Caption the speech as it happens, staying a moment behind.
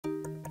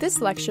This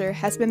lecture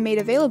has been made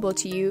available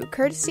to you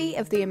courtesy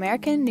of the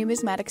American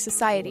Numismatic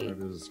Society. It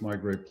is my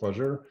great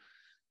pleasure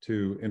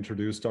to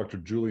introduce Dr.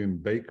 Julian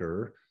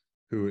Baker,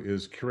 who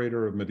is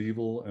curator of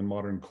medieval and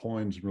modern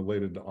coins and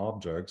related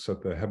objects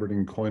at the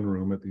Heberting Coin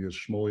Room at the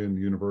Ashmolean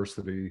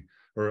University,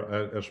 or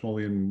at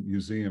Ashmolean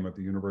Museum at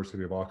the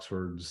University of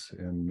Oxford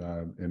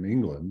in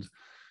England.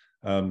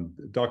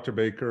 Dr.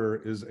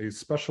 Baker is a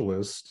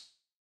specialist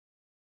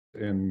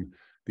in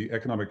the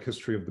economic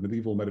history of the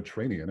medieval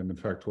Mediterranean, and in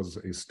fact was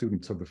a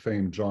student of the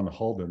famed John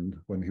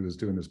Haldon when he was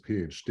doing his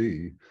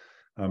PhD.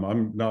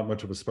 I'm not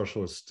much of a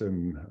specialist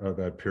in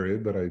that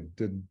period, but I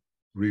did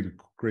read a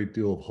great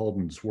deal of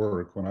Haldon's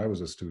work when I was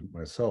a student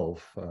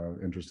myself,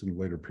 interested in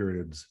later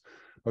periods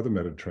of the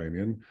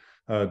Mediterranean.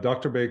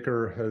 Dr.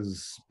 Baker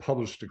has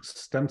published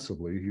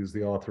extensively. He's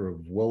the author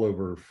of well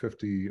over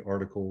 50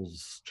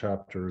 articles,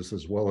 chapters,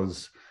 as well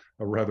as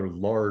a rather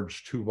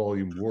large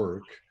 2-volume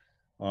work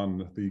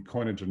on the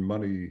coinage and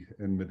money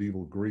in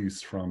medieval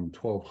Greece from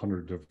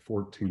 1200 to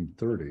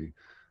 1430.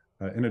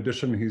 In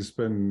addition, he's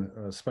been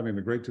spending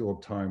a great deal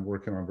of time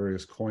working on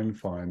various coin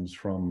finds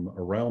from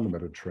around the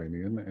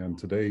Mediterranean, and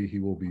today he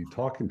will be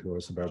talking to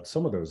us about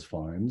some of those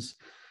finds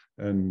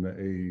in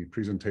a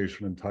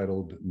presentation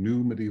entitled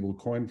New Medieval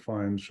Coin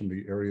Finds from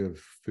the Area of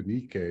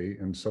Phoinike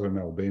in Southern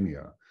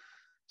Albania.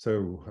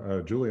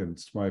 So, Julian,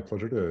 it's my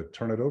pleasure to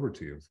turn it over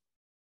to you.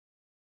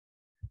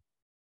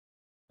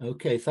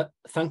 Okay,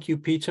 thank you,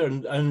 Peter,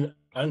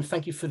 and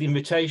thank you for the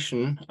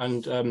invitation,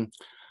 and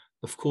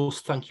of course,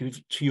 thank you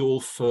to you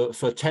all for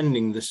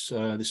attending this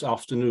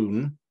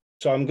afternoon.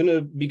 So I'm going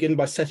to begin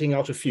by setting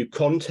out a few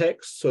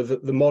contexts, so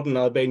that the modern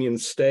Albanian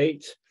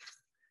state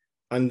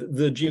and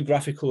the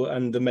geographical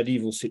and the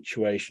medieval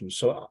situation.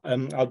 So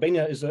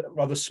Albania is a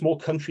rather small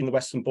country in the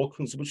Western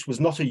Balkans, which was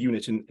not a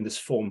unit in this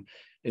form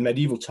in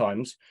medieval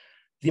times.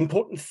 The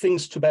important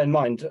things to bear in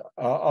mind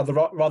are the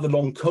rather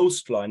long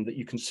coastline that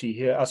you can see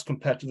here as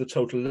compared to the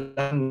total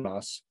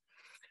landmass.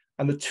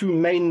 And the two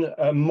main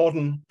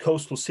modern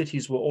coastal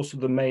cities were also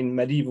the main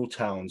medieval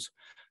towns.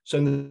 So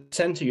in the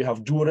center you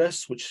have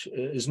Durrës, which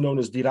is known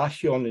as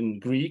Dyrrhachion in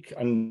Greek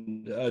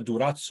and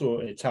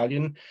Durazzo in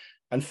Italian.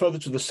 And further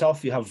to the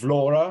south you have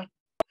Vlora,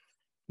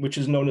 which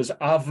is known as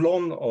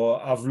Avlon or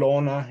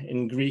Avlona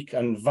in Greek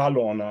and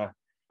Valona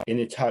in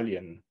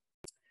Italian.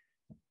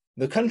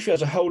 The country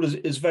as a whole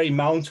is very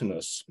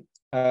mountainous,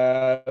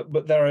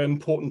 but there are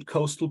important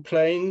coastal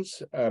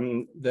plains.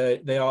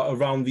 They are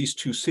around these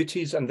two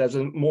cities, and there's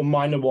a more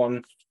minor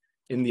one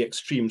in the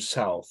extreme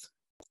south.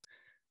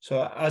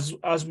 So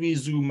as we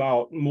zoom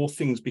out, more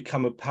things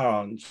become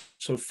apparent.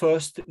 So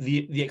first,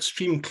 the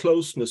extreme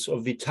closeness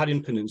of the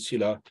Italian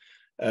peninsula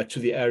to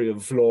the area of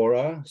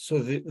Vlora. So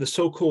the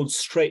so-called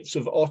Straits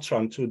of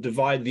Otranto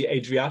divide the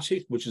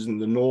Adriatic, which is in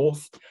the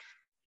north,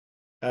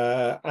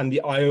 and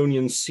the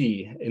Ionian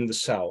Sea in the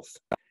south.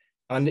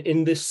 And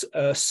in this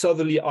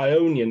southerly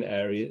Ionian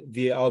area,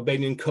 the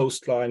Albanian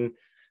coastline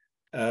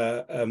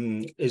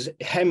is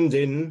hemmed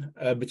in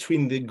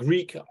between the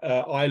Greek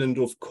island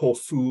of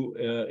Corfu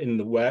in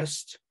the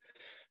west,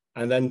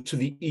 and then to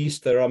the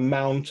east there are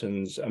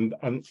mountains,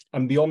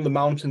 and beyond the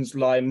mountains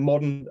lie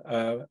modern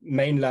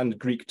mainland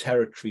Greek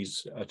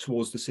territories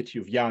towards the city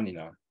of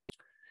Ioannina.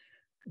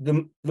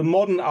 The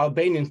modern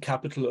Albanian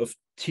capital of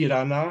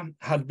Tirana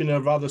had been a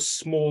rather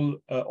small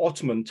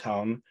Ottoman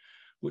town,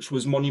 which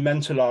was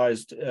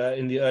monumentalized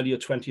in the earlier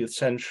 20th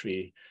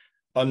century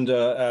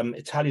under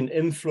Italian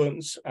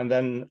influence and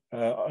then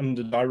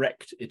under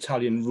direct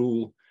Italian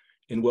rule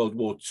in World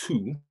War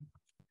II.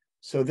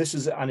 So this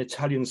is an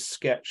Italian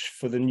sketch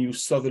for the new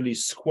southerly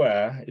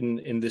square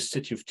in this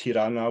city of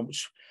Tirana,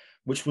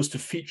 which was to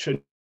feature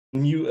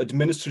new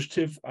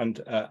administrative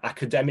and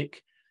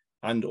academic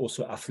and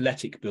also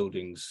athletic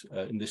buildings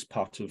in this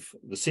part of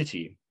the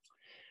city.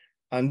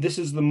 And this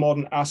is the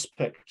modern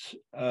aspect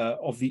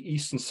of the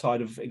eastern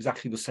side of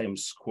exactly the same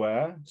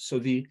square. So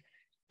the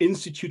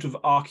Institute of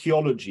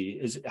Archaeology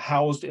is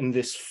housed in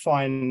this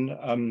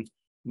fine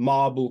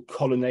marble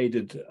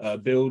colonnaded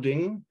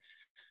building,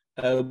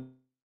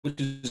 which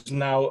is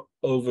now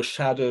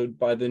overshadowed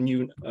by the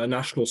new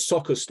national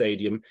soccer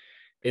stadium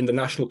in the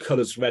national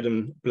colors red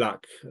and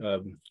black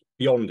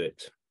beyond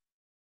it.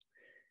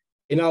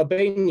 In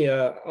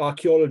Albania,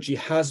 archaeology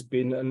has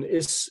been and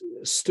is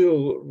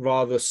still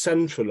rather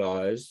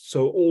centralized,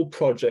 so all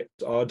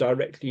projects are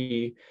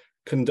directly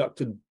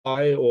conducted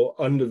by or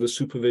under the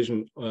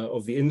supervision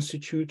of the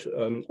Institute.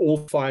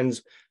 All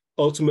finds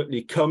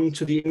ultimately come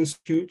to the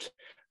Institute.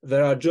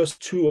 There are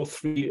just 2 or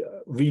 3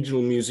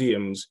 regional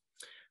museums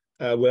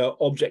where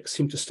objects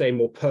seem to stay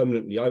more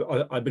permanently.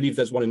 I believe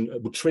there's one in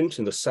Butrint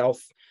in the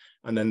south,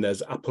 and then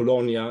there's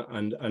Apollonia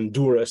and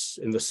Durrës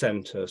in the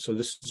center. So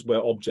this is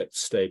where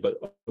objects stay, but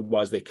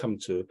otherwise they come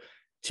to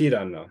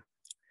Tirana.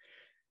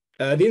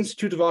 The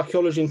Institute of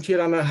Archaeology in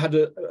Tirana had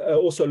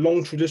also a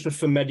long tradition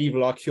for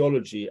medieval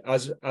archaeology,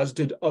 as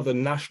did other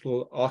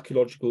national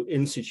archaeological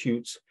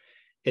institutes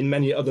in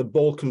many other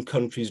Balkan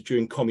countries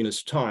during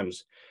communist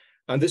times.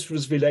 And this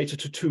was related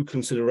to 2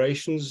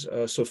 considerations.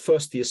 So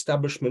first, the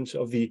establishment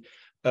of the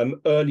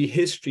early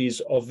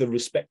histories of the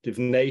respective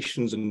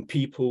nations and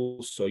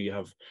peoples. So you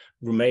have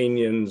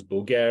Romanians,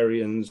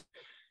 Bulgarians,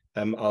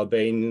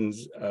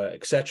 Albanians,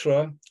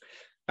 etc.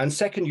 And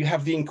second, you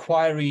have the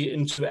inquiry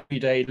into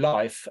everyday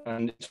life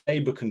and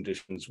labor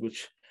conditions,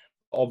 which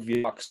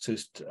obviously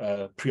Marxist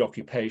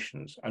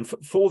preoccupations. And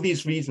for all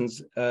these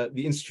reasons,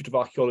 the Institute of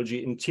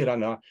Archaeology in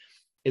Tirana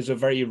is a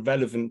very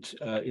relevant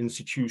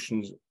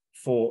institution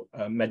for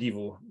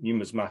medieval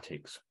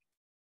numismatics.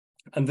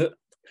 And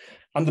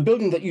the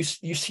building that you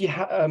see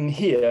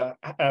here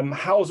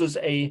houses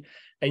a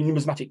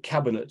numismatic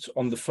cabinet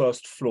on the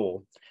first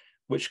floor,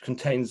 which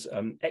contains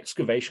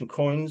excavation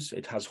coins.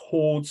 It has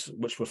hoards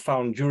which were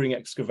found during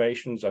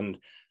excavations and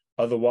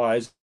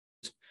otherwise.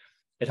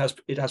 It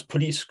has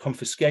police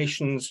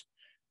confiscations.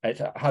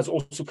 It has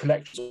also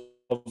collections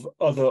of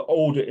other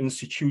older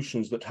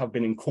institutions that have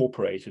been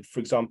incorporated. For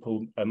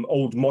example,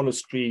 old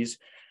monasteries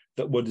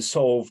that were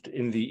dissolved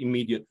in the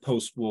immediate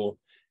post-war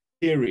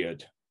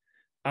period.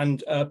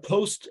 And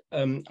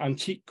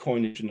post-antique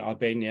coinage in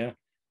Albania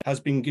has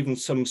been given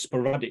some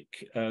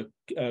sporadic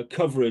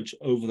coverage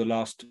over the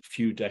last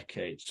few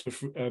decades. So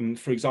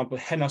for example,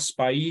 Hena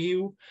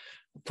Spaiu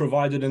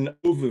provided an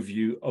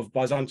overview of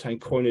Byzantine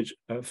coinage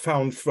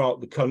found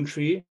throughout the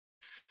country,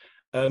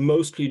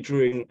 mostly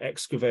during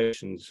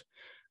excavations.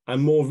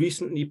 And more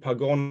recently,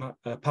 Pagona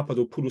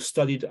Papadopoulou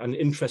studied an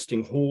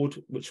interesting hoard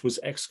which was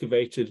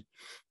excavated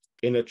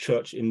in a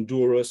church in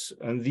Durrës,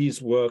 and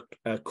these were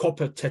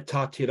copper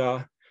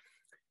tetatira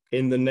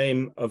in the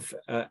name of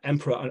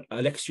Emperor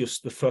Alexius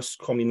I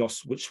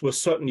Komnenos, which were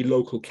certainly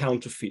local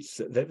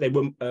counterfeits. They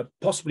were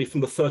possibly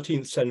from the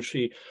 13th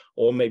century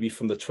or maybe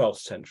from the 12th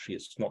century.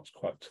 It's not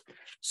quite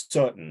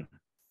certain.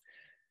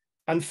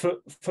 And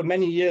for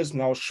many years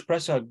now,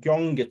 Shpresa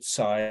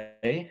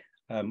Gyongetsai,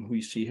 who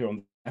you see here on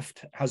the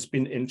left, has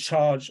been in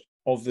charge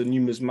of the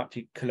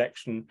numismatic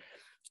collection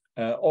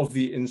of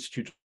the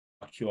Institute of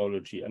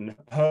Archaeology. And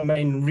her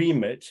main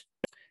remit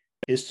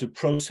is to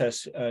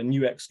process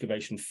new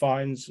excavation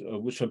finds,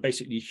 which are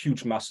basically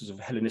huge masses of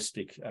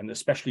Hellenistic and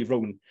especially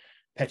Roman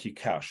petty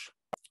cash.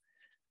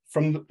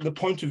 From the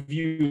point of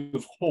view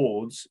of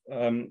hoards,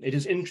 it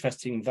is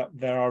interesting that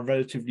there are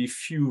relatively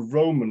few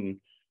Roman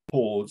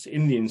hoards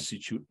in the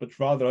Institute, but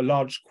rather a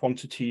large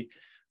quantity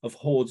of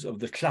hoards of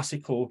the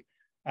classical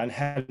and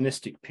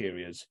Hellenistic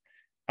periods.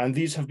 And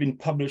these have been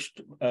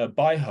published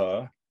by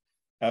her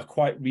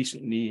quite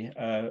recently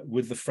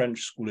with the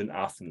French school in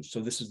Athens. So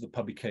this is the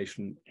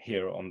publication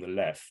here on the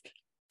left.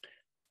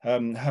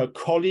 Her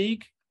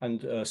colleague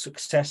and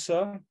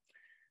successor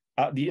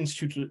at the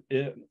Institute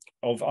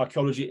of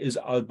Archaeology is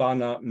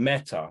Albana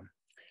Meta,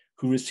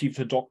 who received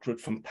her doctorate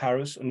from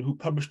Paris and who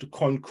published a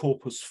coin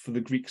corpus for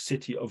the Greek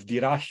city of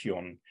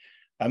Dyrrhachion,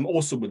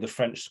 also with the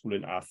French school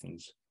in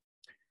Athens.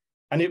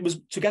 And it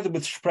was together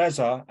with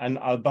Shpresa and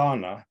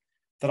Albana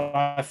that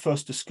I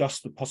first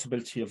discussed the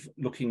possibility of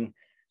looking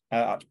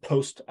at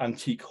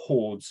post-antique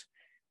hoards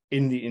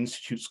in the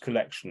Institute's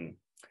collection.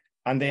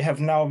 And they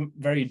have now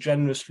very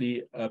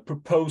generously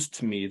proposed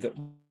to me that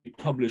we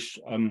publish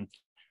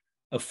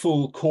a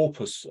full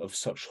corpus of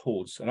such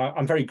hoards. And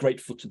I'm very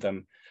grateful to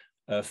them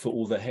for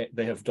all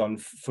they have done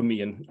for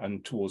me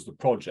and towards the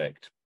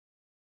project.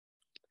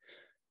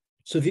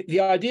 So the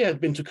idea had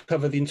been to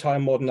cover the entire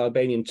modern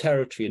Albanian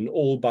territory in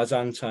all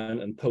Byzantine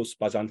and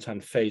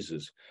post-Byzantine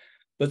phases.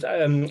 But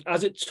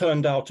as it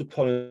turned out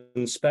upon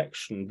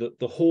inspection, that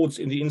the hoards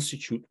in the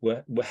Institute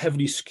were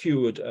heavily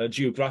skewed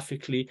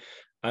geographically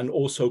and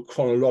also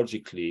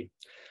chronologically.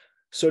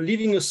 So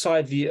leaving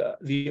aside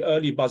the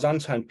early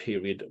Byzantine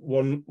period,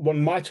 one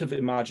might have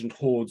imagined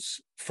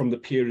hoards from the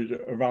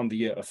period around the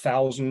year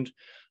 1000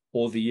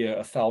 or the year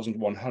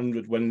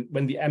 1100, when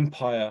the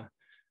empire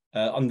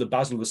under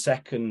Basil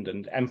II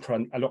and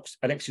Emperor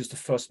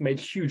Alexius I made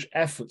huge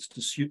efforts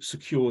to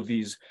secure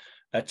these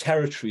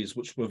territories,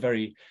 which were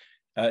very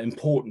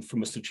important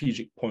from a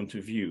strategic point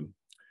of view.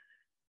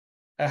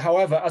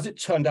 However, as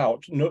it turned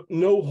out,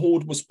 no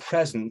hoard was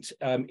present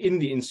in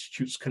the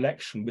Institute's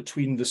collection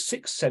between the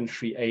 6th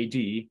century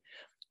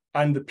AD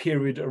and the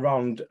period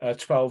around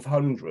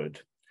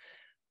 1200.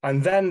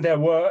 And then there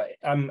were,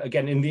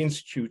 again, in the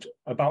Institute,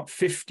 about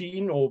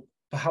 15 or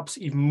perhaps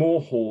even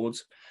more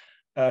hoards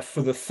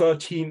for the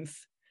 13th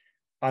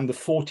and the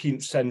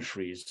 14th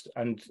centuries.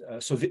 And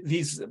so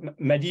these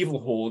medieval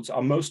hoards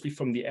are mostly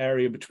from the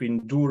area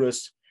between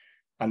Durrës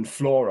and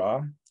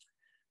Flora,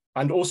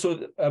 and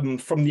also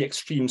from the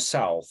extreme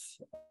south,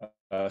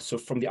 so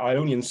from the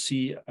Ionian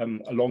Sea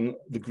along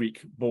the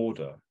Greek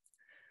border.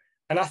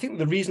 And I think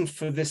the reason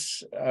for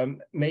this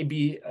may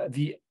be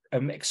the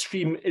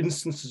extreme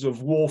instances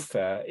of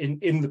warfare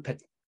in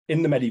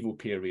the medieval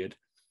period,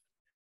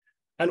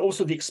 and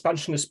also the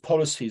expansionist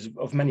policies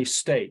of many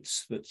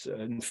states that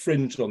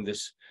infringed on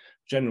this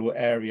general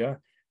area.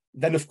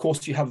 Then, of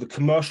course, you have the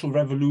commercial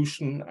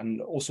revolution and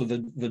also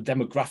the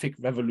demographic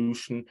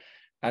revolution,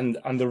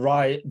 and the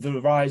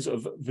rise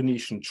of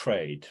Venetian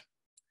trade.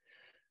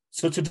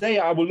 So today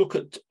I will look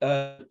at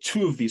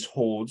two of these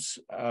hoards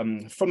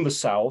from the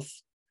south,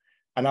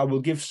 and I will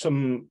give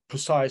some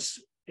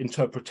precise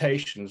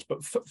interpretations.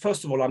 But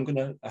first of all, I'm going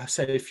to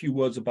say a few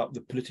words about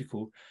the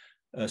political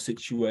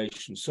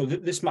situation. So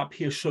this map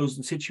here shows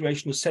the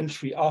situation a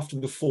century after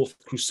the Fourth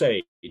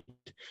Crusade.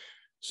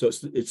 So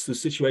it's the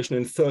situation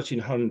in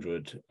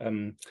 1300.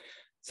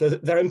 So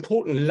there are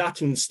important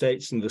Latin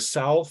states in the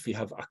south. You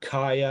have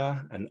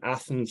Achaia and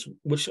Athens,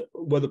 which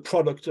were the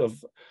product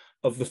of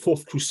the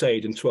Fourth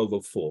Crusade in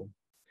 1204.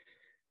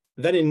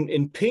 Then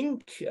in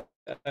pink,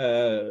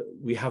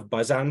 we have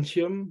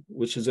Byzantium,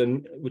 which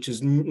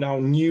is now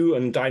new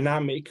and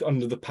dynamic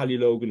under the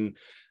Paleologan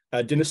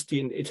dynasty,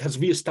 and it has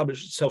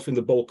re-established itself in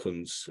the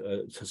Balkans.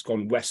 It has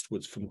gone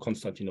westwards from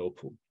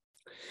Constantinople.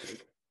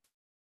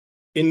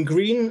 In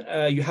green,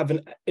 you have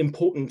an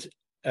important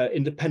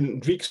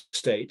independent Greek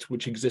state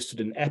which existed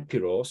in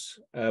Epirus,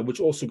 which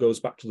also goes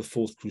back to the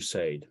Fourth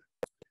Crusade.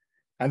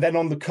 And then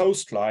on the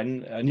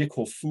coastline, near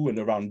Corfu and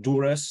around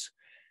Durrës,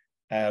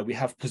 we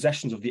have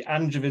possessions of the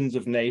Angevins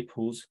of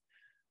Naples,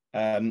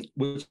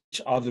 which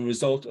are the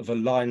result of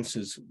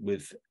alliances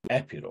with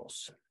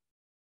Epirus.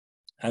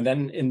 And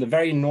then in the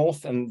very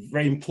north, and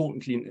very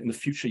importantly in the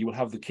future, you will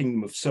have the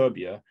Kingdom of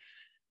Serbia,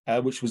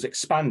 which was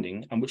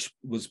expanding and which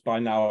was by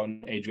now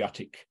an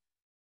Adriatic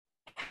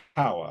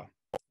power.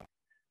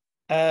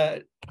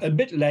 A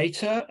bit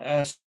later,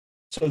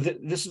 so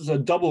this is a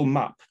double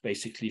map,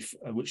 basically,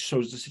 which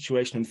shows the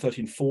situation in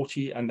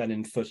 1340 and then in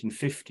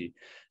 1350.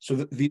 So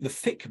the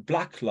thick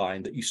black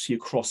line that you see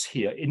across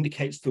here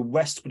indicates the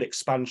westward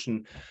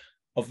expansion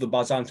of the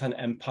Byzantine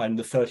Empire in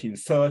the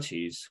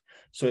 1330s.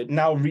 So it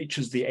now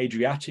reaches the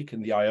Adriatic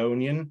and the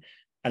Ionian,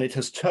 and it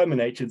has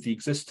terminated the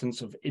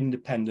existence of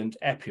independent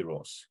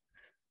Epirus.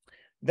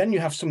 Then you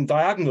have some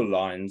diagonal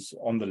lines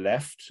on the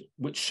left,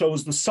 which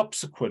shows the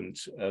subsequent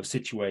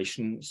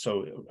situation.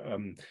 So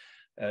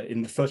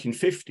in the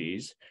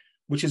 1350s,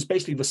 which is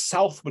basically the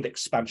southward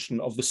expansion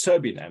of the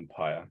Serbian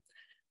Empire,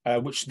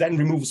 which then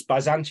removes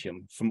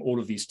Byzantium from all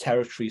of these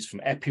territories,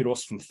 from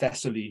Epirus, from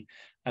Thessaly,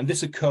 and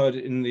this occurred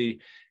in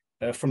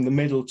from the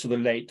middle to the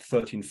late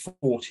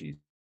 1340s.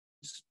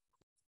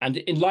 And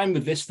in line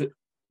with this,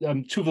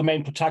 two of the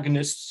main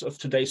protagonists of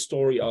today's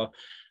story are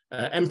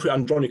Emperor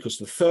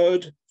Andronicus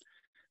III.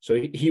 So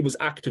he was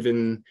active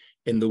in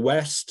the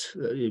West.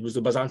 He was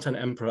the Byzantine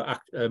emperor,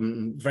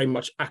 very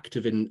much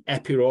active in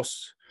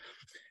Epirus.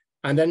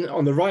 And then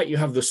on the right, you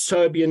have the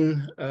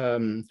Serbian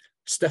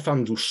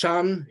Stefan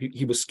Dusan.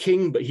 He was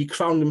king, but he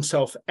crowned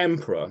himself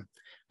emperor,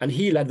 and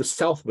he led the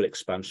southward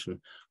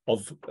expansion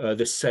of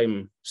this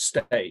same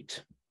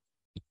state.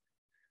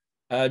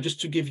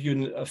 Just to give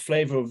you a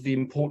flavor of the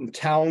important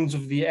towns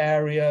of the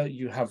area,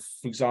 you have,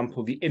 for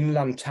example, the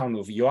inland town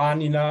of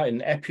Ioannina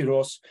in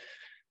Epirus.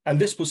 And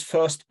this was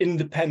first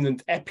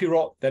independent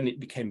Epirot, then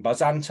it became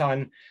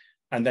Byzantine,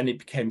 and then it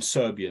became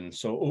Serbian.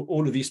 So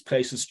all of these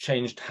places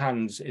changed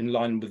hands in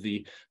line with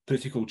the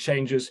political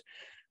changes.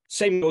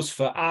 Same goes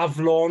for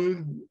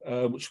Avlon,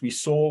 which we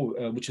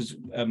saw, which is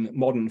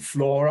modern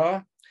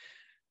Flora.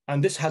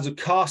 And this has a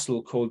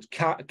castle called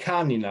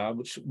Kanina,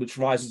 which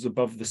rises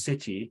above the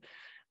city.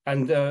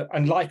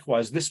 And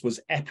likewise, this was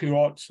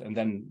Epirot and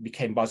then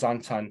became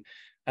Byzantine.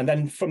 And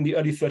then from the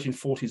early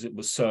 1340s, it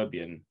was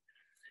Serbian.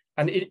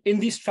 And in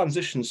these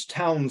transitions,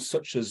 towns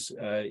such as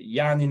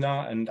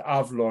Ioannina and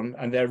Avlon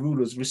and their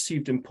rulers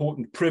received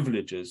important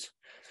privileges.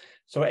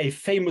 So a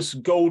famous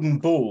golden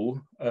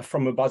bull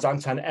from a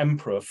Byzantine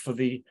emperor for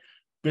the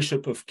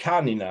Bishop of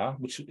Kanina,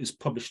 which is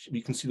published,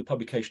 you can see the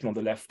publication on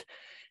the left,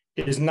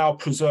 is now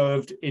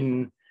preserved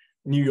in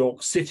New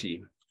York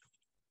City.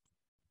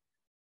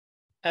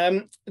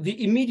 The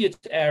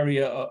immediate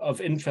area of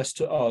interest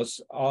to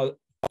us are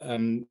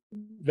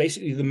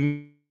basically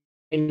the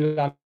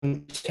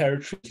inland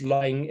territories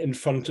lying in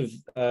front of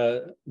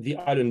the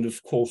island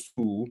of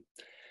Corfu.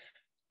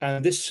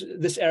 And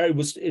this area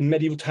was in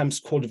medieval times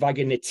called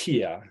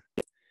Vagenetia.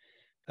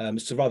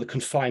 It's a rather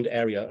confined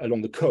area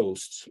along the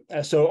coast.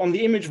 So on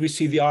the image, we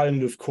see the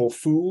island of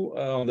Corfu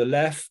on the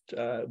left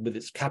with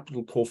its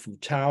capital, Corfu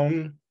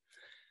town.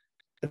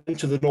 And then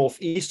to the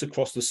northeast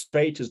across the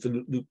strait is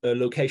the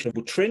location of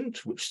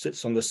Butrint, which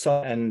sits on the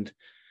southern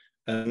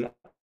end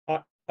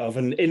of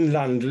an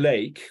inland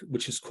lake,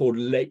 which is called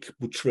Lake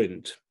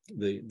Butrint,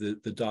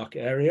 the dark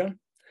area.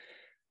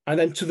 And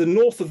then to the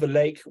north of the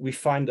lake, we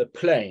find a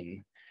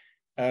plain,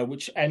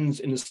 which ends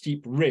in a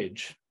steep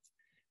ridge.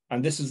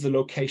 And this is the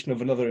location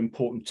of another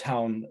important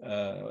town,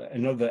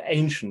 another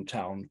ancient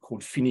town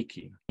called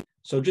Phoinike.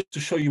 So just to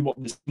show you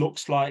what this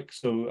looks like,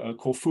 so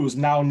Corfu is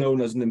now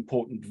known as an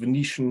important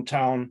Venetian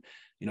town,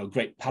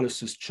 great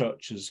palaces,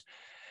 churches.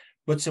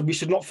 But so we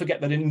should not forget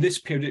that in this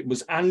period, it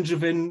was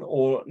Angevin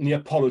or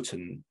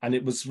Neapolitan, and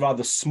it was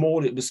rather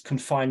small. It was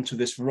confined to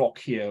this rock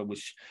here,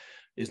 which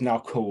is now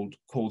called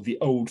the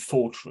Old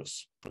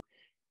Fortress.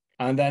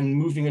 And then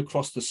moving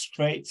across the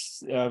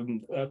straits,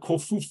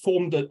 Corfu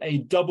formed a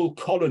double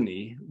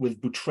colony with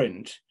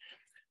Butrint,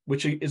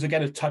 which is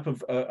again a type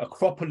of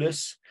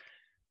acropolis,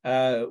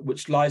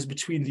 which lies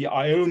between the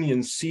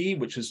Ionian Sea,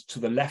 which is to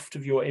the left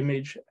of your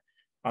image,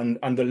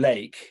 and the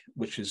lake,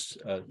 which is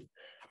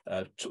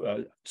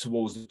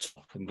towards the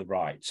top and the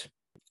right.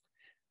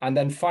 And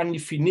then finally,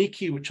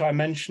 Phoinike, which I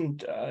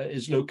mentioned,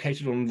 is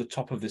located on the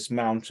top of this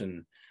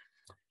mountain.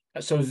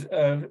 So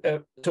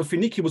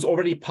Phoinike was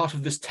already part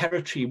of this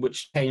territory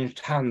which changed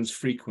hands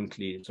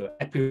frequently. So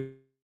Epirus,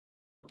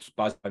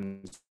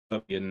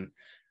 Byzantine,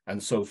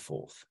 and so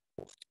forth.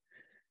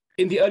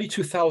 In the early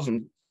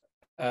 2000s,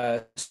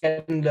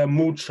 Skender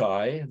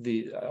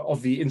Mucay,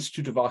 of the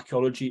Institute of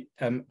Archaeology,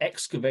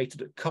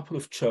 excavated a couple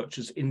of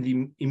churches in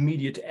the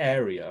immediate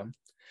area.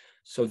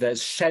 So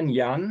there's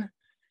Shenyan,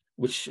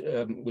 which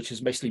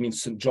is basically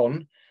means St.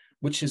 John,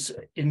 which is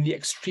in the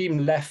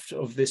extreme left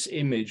of this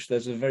image.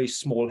 There's a very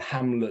small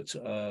hamlet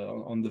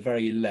on the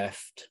very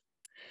left.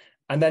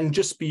 And then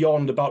just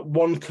beyond, about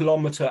 1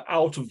 kilometer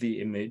out of the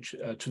image,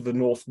 to the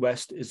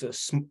northwest, is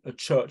a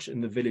church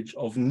in the village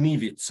of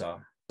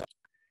Nivica.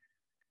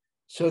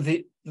 So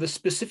the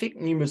specific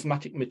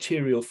numismatic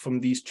material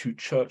from these two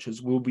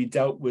churches will be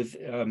dealt with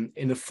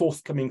in a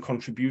forthcoming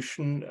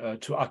contribution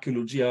to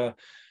Archaeologia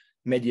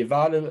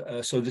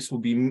Medievale. So this will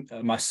be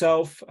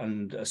myself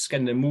and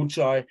Skender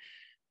Mucay,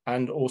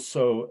 and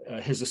also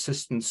his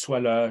assistant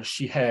Suella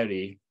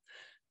Shiheri.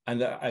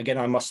 And again,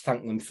 I must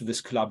thank them for this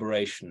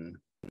collaboration.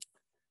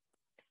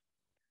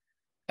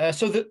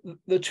 So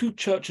the two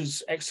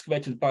churches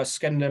excavated by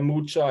Skender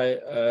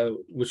Mucay,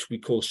 which we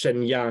call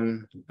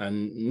Shenyan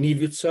and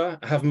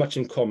Nivica, have much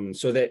in common.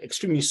 So they're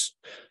extremely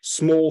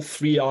small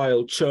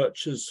 3-aisle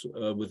churches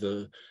with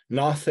a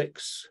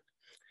narthex.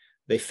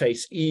 They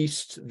face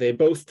east. They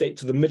both date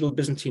to the Middle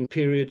Byzantine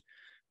period,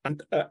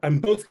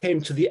 and both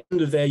came to the end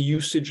of their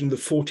usage in the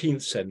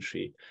 14th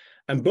century.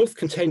 And both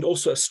contained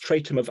also a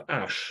stratum of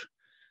ash,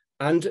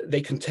 and they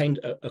contained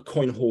a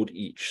coin hoard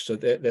each. So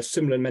they're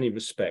similar in many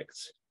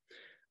respects.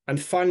 And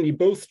finally,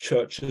 both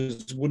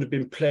churches would have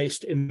been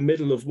placed in the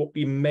middle of what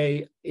we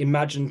may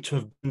imagine to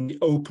have been the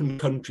open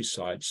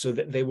countryside, so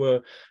that they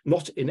were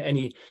not in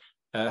any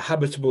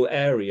habitable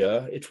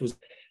area. It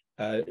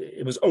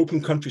was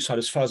open countryside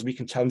as far as we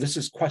can tell. And this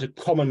is quite a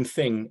common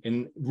thing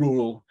in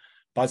rural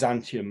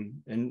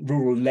Byzantium, in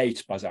rural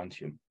late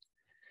Byzantium.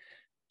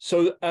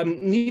 So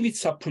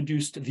Nivica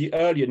produced the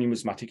earlier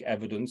numismatic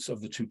evidence of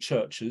the two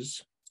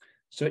churches.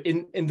 So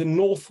in the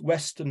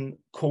northwestern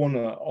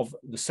corner of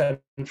the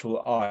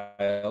central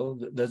aisle,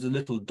 there's a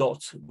little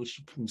dot, which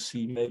you can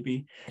see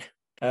maybe.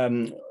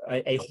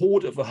 A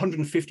hoard of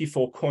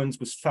 154 coins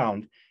was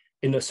found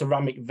in a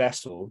ceramic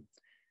vessel.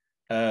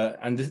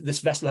 And this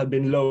vessel had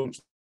been lowered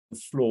to the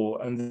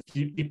floor, and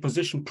the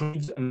position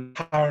proves an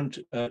apparent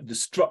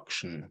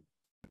destruction,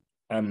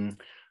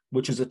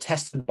 which is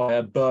attested by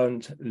a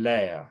burnt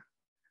layer.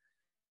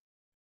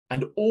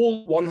 And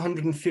all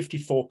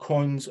 154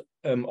 coins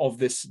of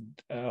this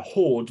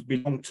hoard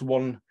belong to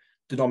one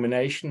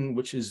denomination,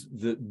 which is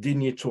the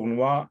denier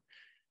tournois,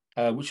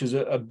 which is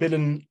a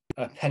Billen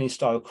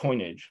penny-style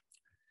coinage.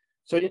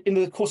 So in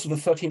the course of the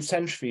 13th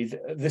century,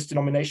 this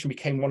denomination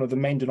became one of the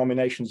main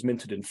denominations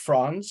minted in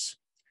France.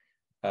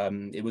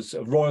 It was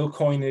a royal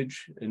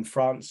coinage in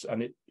France,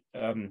 and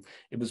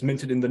it was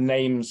minted in the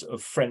names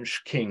of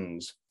French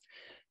kings.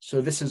 So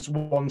this is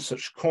one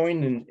such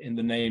coin in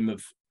the name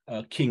of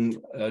King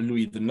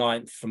Louis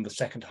IX from the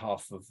second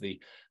half of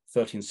the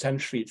 13th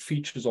century. It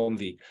features on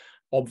the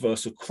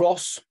obverse a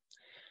cross,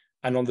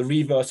 and on the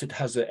reverse it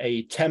has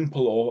a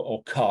temple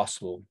or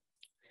castle.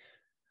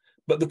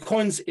 But the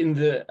coins in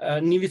the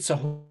Nivica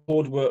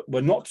hoard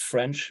were not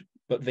French,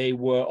 but they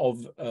were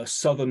of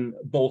southern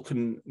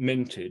Balkan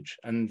mintage.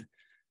 And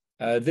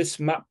this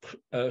map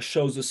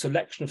shows a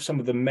selection of some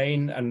of the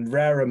main and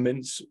rarer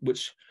mints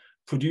which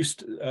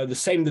produced the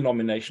same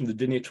denomination, the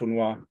denier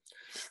tournois,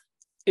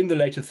 in the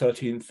later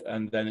 13th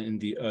and then in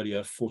the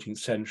earlier 14th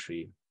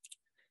century.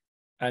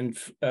 And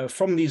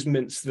from these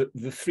mints,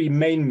 the three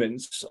main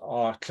mints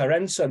are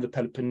Clarence and the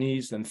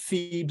Peloponnese, and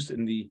Thebes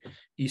in the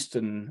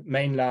eastern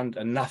mainland,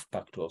 and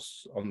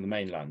Naphpaktos on the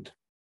mainland.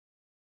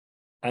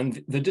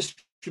 And the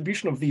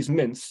distribution of these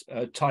mints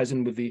ties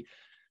in with the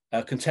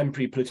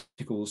contemporary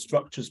political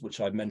structures,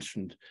 which I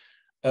mentioned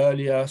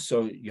earlier.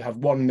 So you have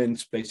one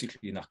mint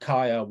basically in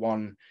Achaia,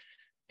 one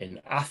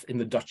in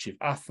the Duchy of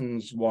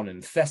Athens, one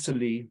in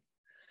Thessaly,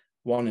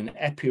 one in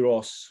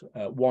Epirus,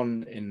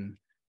 one in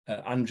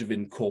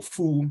Angevin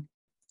Corfu,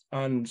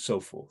 and so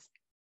forth.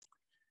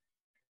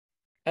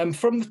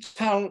 From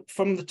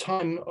the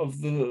time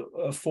of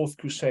the Fourth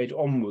Crusade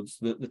onwards,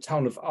 the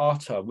town of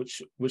Arta,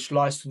 which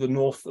lies to the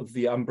north of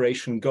the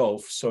Ambracian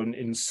Gulf, so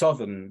in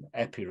southern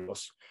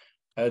Epirus,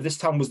 this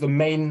town was the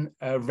main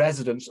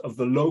residence of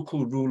the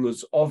local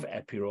rulers of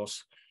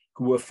Epirus,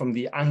 who were from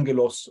the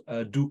Angelos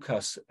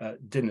Doukas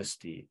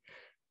dynasty.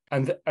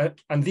 And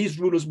these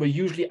rulers were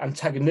usually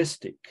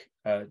antagonistic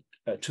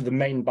to the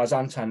main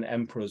Byzantine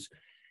emperors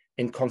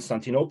in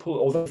Constantinople,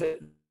 although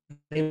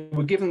they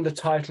were given the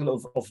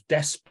title of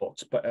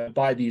despot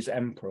by these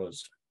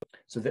emperors,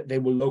 so that they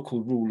were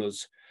local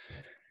rulers.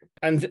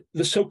 And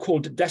the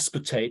so-called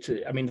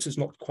despotate, I mean, this is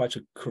not quite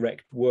a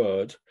correct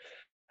word,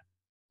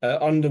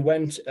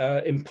 underwent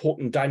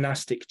important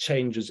dynastic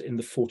changes in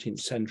the 14th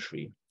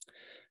century.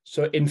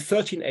 So in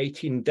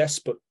 1318,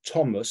 despot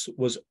Thomas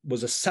was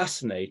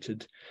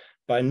assassinated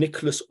by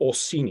Nicholas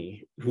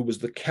Orsini, who was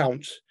the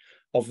count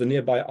of the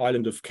nearby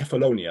island of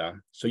Kefalonia.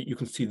 So you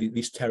can see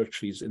these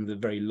territories in the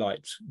very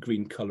light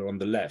green color on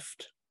the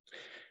left.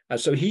 And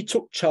so he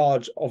took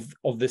charge of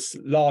this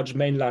large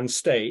mainland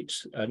state,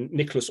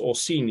 Nicholas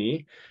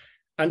Orsini,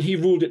 and he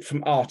ruled it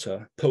from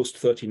Arta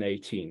post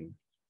 1318.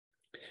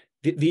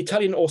 The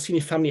Italian Orsini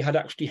family had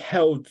actually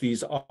held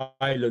these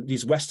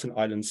western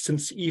islands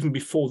since even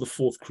before the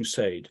Fourth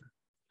Crusade.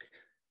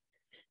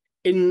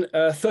 In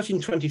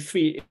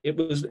 1323, it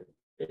was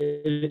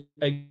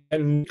again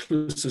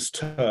Nicholas's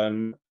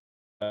turn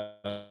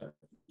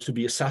to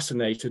be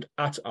assassinated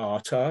at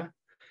Arta,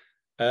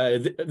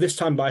 this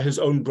time by his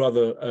own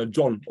brother,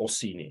 John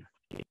Orsini.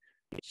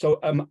 So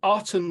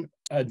Artan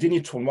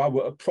deniers tournois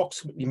were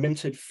approximately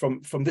minted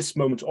from this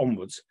moment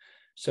onwards.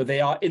 So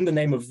they are in the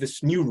name of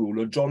this new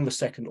ruler, John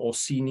II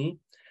Orsini,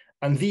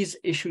 and these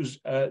issues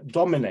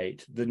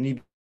dominate the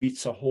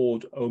Nivica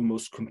hoard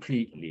almost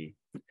completely.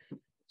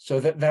 So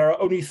that there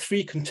are only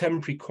 3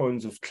 contemporary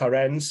coins of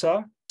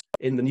Clarenza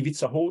in the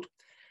Nivica hoard.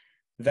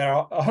 There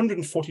are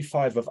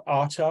 145 of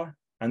Arta,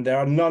 and there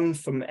are none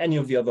from any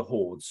of the other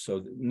hoards.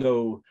 So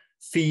no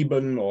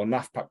Theban or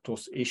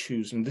Nafpaktos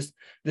issues, and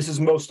this is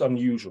most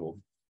unusual.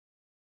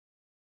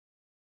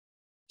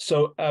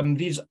 So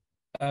these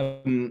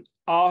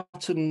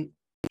Artan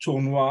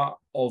tournois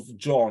of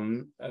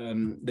John,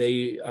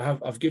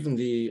 I've given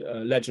the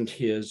legend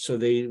here. So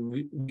they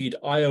read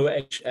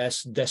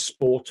IOHS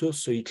Despotus.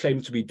 So he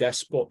claimed to be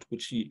despot,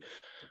 which he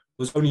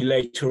was only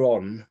later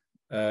on.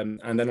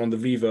 And then on the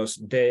reverse,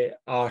 De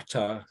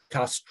Arta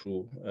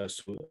Castro,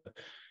 so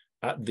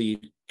at the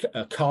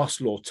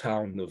castle or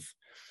town of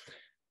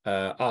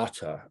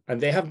Arta. And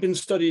they have been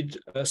studied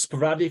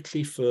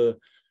sporadically for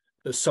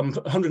some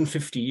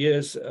 150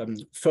 years,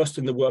 first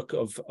in the work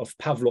of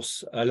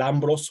Pavlos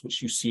Lambros,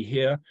 which you see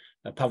here,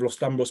 Pavlos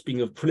Lambros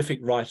being a prolific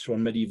writer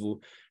on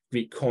medieval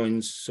Greek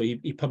coins. So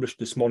he published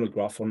this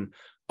monograph on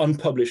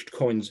unpublished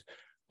coins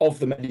of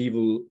the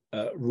medieval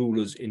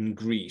rulers in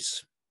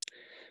Greece.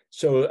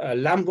 So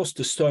Lambros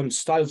discerned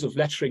styles of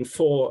lettering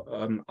for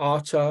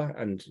Arta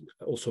and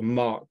also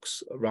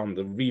marks around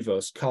the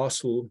reverse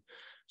castle.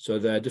 So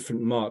there are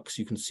different marks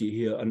you can see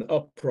here, an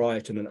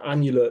upright and an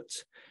annulet,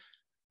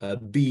 a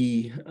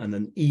B and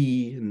an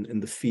E in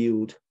the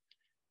field,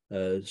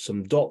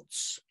 some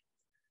dots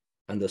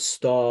and a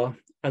star.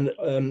 And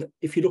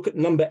if you look at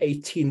number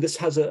 18, this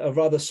has a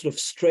rather sort of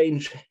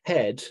strange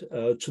head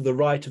to the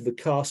right of the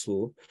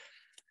castle,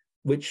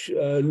 which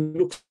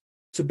looks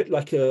a bit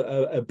like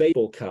a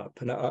baseball cap.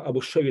 And I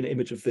will show you an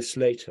image of this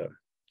later.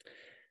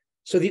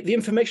 So the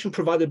information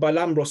provided by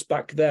Lambros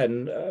back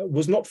then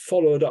was not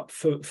followed up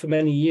for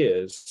many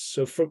years.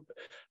 So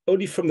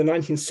only from the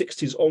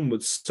 1960s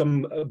onwards,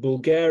 some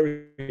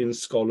Bulgarian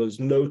scholars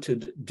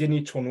noted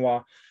deniers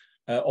tournois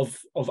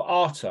of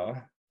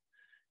Arta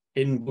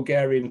in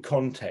Bulgarian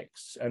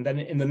contexts. And then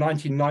in the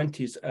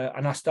 1990s,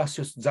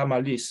 Anastasios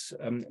Zamalis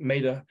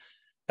made a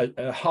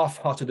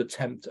half-hearted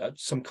attempt at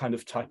some kind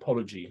of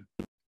typology.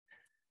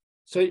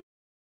 So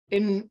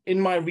in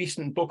my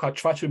recent book, I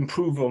try to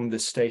improve on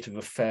this state of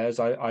affairs.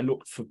 I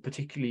looked for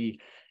particularly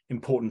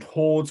important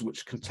hoards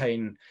which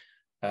contain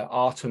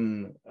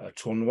Artan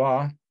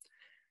tournois.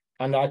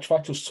 And I try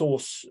to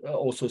source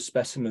also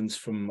specimens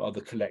from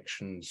other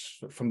collections,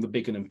 from the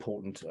big and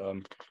important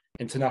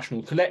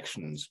international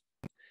collections.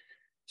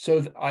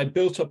 So I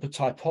built up a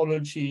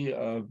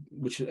typology,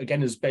 which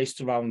again is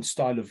based around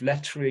style of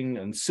lettering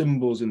and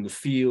symbols in the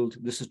field.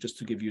 This is just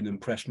to give you an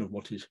impression of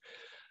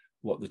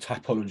what the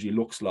typology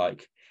looks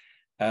like,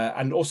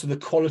 and also the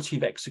quality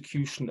of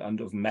execution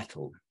and of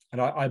metal. And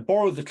I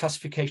borrowed the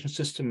classification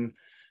system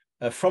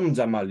from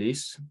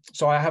Zamalis.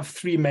 So I have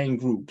 3 main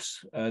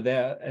groups.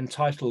 They're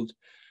entitled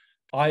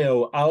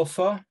IO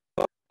alpha,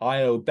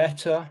 IO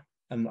beta,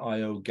 and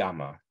IO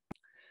gamma.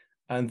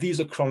 And these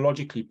are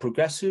chronologically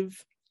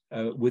progressive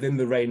within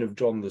the reign of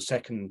John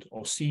II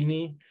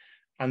Orsini.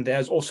 And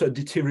there's also a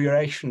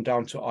deterioration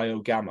down to IO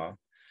gamma.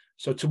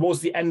 So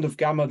towards the end of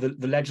gamma,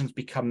 the legends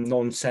become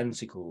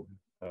nonsensical,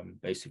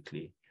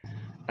 basically.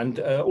 And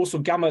also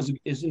gamma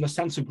is in a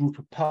sense a group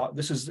apart.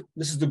 This is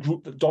the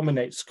group that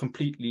dominates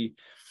completely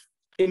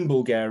in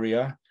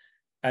Bulgaria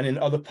and in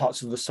other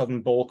parts of the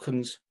southern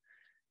Balkans.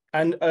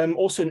 And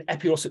also in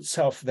Epiros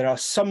itself, there are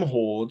some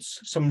hoards,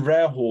 some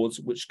rare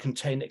hoards, which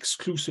contain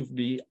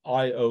exclusively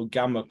IO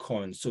gamma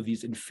coins, so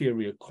these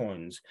inferior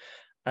coins.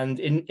 And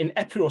in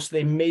Epiros,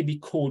 they may be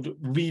called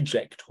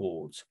reject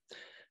hoards.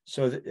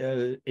 So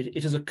it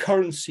is a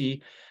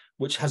currency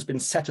which has been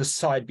set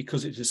aside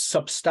because it is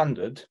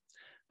substandard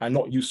and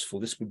not useful.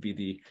 This would be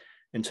the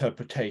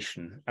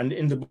interpretation. And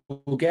in the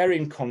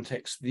Bulgarian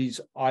context, these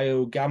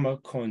IO gamma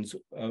coins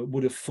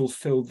would have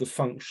fulfilled the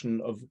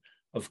function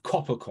of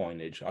copper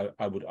coinage,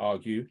 I would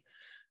argue,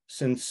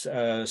 since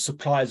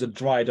supplies had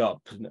dried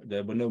up.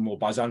 There were no more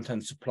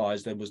Byzantine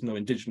supplies. There was no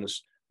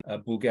indigenous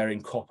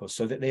Bulgarian copper,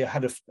 so that they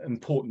had an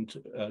important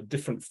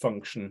different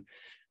function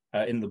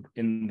in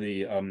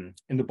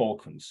the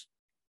Balkans.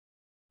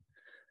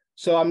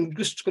 So I'm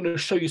just going to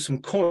show you some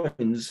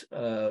coins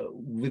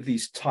with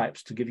these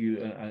types to give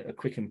you a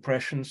quick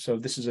impression. So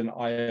this is an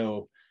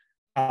IO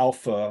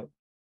alpha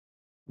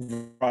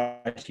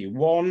variety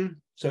 1.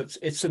 So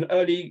it's an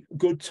early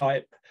good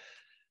type,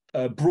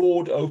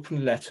 broad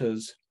open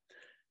letters.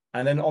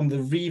 And then on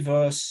the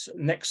reverse,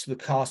 next to the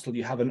castle,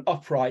 you have an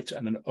upright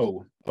and an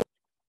O.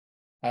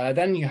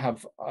 Then you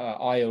have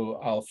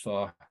IO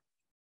alpha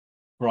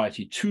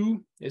variety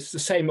 2. It's the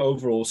same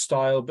overall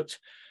style, but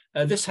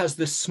this has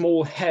this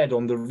small head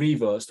on the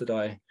reverse that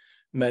I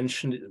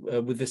mentioned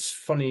with this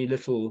funny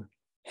little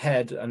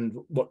head and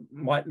what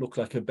might look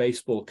like a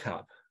baseball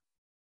cap.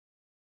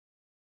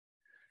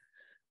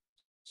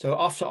 So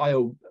after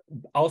IO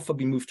alpha,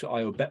 we move to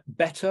IO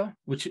beta,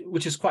 which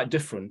is quite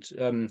different.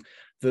 The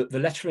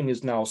lettering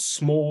is now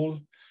small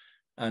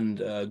and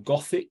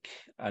Gothic,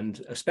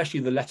 and especially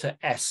the letter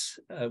S.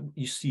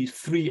 You see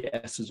 3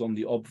 S's on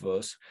the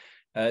obverse.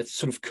 It's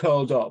sort of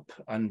curled up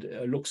and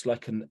looks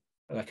like an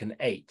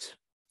 8.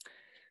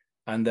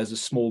 And there's a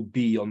small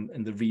B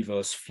in the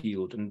reverse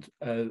field. And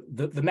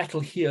the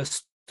metal here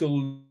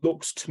still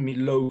looks to me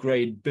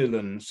low-grade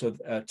Billen, so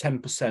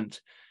 10%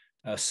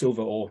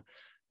 silver or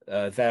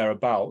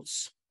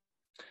thereabouts.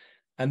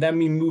 And then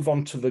we move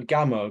on to the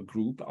gamma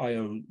group,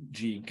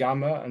 IOG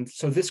gamma. And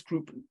so this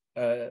group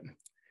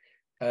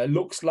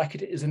looks like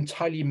it is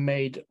entirely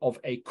made of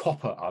a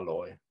copper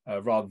alloy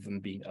rather than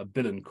being a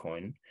Billen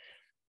coin.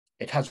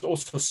 It has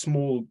also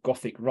small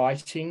Gothic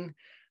writing,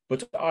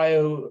 but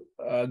IO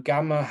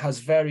gamma has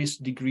various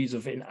degrees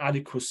of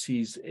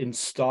inadequacies in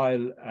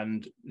style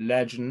and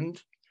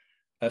legend.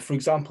 For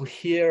example,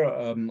 here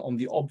on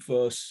the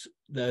obverse,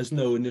 there's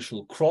no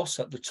initial cross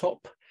at the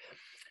top.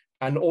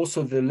 And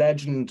also the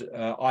legend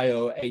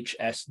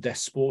IOHS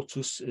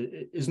Desportus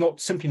is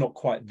simply not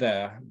quite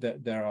there.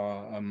 There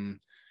are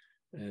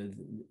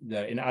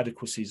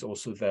inadequacies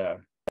also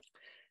there.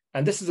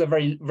 And this is a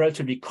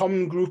relatively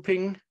common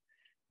grouping.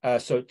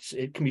 So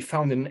it can be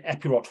found in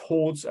Epirot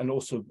hordes and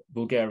also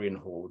Bulgarian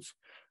hordes.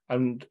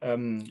 And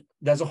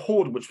there's a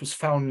horde which was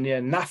found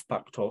near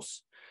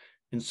Nafpaktos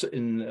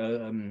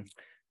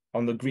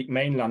on the Greek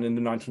mainland in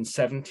the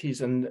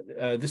 1970s, and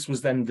this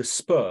was then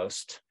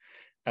dispersed.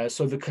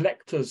 So the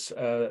collectors,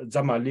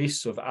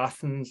 Zamalis of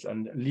Athens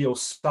and Leo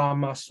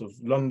Samas of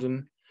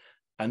London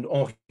and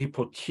Henri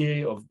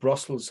Potier of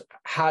Brussels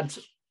had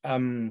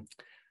deniers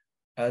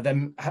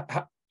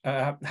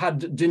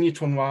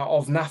tournois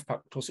of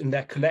Nafpaktos in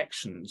their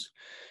collections,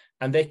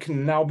 and they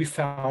can now be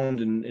found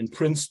in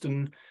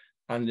Princeton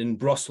and in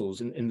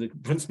Brussels, in the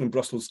Princeton and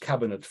Brussels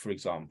cabinet, for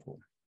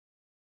example.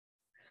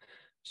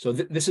 So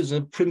this is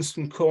a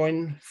Princeton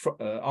coin,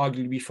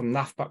 arguably from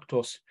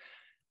Nafpaktos,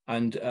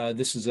 and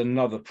this is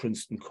another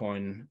Princeton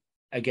coin,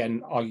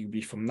 again,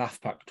 arguably from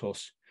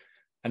Nafpaktos.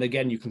 And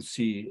again, you can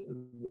see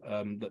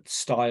that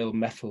style,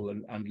 metal,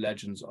 and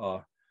legends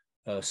are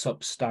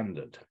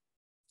substandard.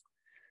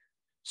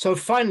 So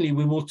finally,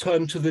 we will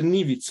turn to the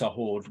Nivica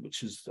hoard,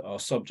 which is our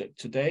subject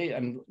today,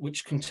 and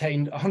which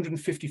contained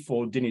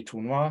 154 deniers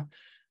tournois.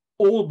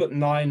 All but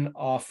 9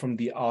 are from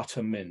the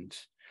Arta Mint.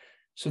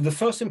 So the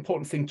first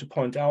important thing to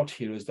point out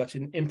here is that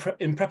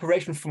in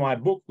preparation for my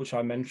book, which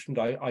I mentioned,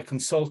 I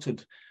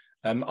consulted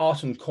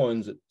Artan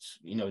coins at,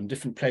 in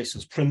different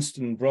places: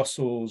 Princeton,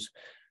 Brussels,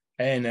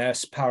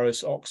 ANS,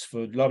 Paris,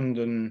 Oxford,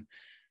 London,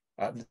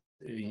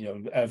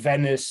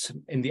 Venice,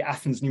 in the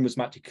Athens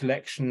numismatic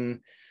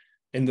collection,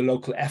 in the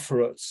local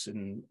efforts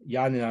in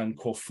Ioannina and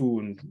Corfu,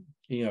 and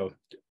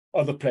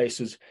other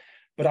places.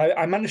 But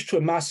I managed to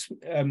amass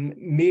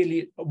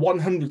merely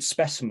 100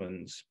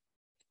 specimens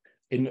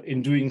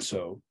in doing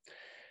so.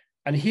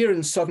 And here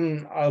in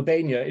southern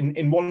Albania,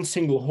 in one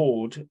single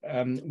hoard,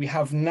 we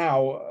have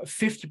now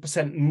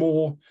 50%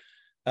 more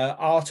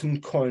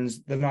Artan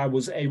coins than I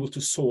was able to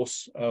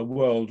source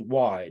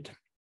worldwide.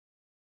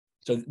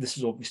 So this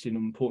is obviously an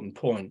important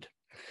point.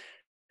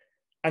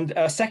 And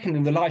second,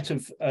 in the light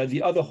of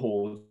the other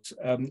hoards,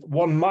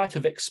 one might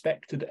have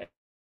expected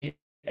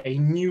a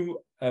new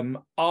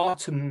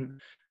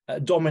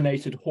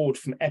Artan-dominated hoard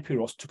from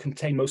Epiros to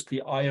contain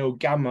mostly IO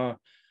gamma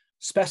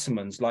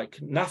specimens like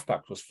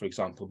Nafpaktos, for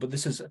example, but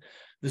this is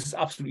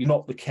absolutely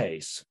not the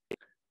case.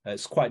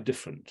 It's quite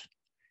different.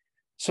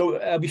 So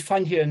we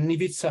find here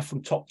Nivica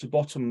from top to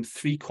bottom,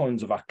 3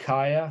 coins of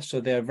Achaia.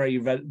 So they're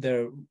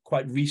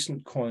quite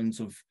recent coins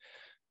of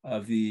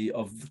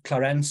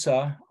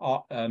Clarenza,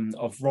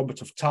 of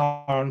Robert of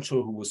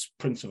Taranto, who was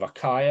Prince of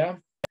Achaia.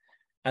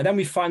 And then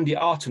we find the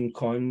Artan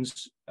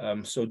coins,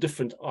 so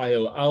different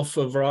IO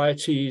alpha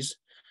varieties,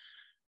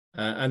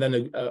 and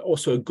then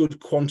also a good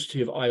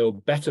quantity of IO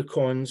beta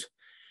coins,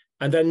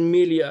 and then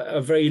merely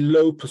a very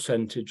low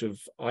percentage of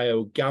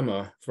IO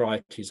gamma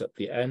varieties at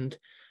the end.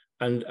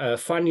 And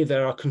finally,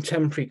 there are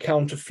contemporary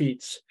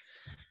counterfeits.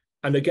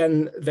 And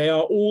again, they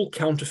are all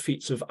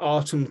counterfeits of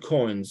Artan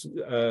coins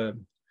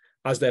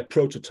as their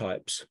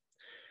prototypes,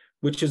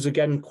 which is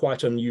again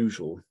quite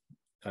unusual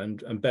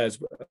and bears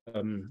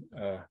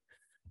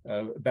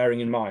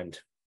bearing in mind.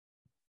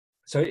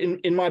 So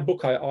in my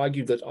book, I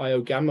argued that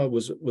IO gamma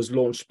was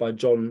launched by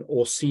John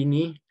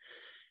Orsini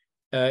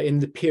in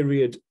the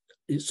period.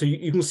 So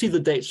you can see the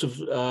dates of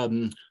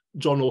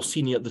John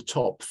Orsini at the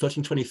top,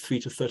 1323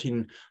 to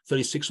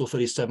 1336 or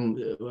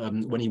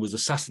 37, when he was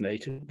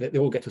assassinated. They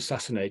all get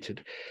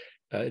assassinated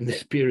in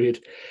this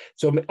period.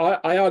 So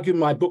I argue in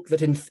my book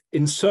that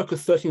in circa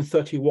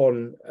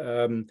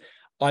 1331,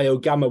 Io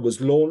Gamma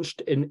was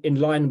launched in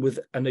line with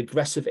an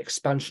aggressive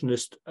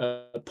expansionist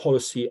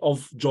policy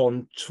of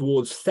John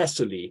towards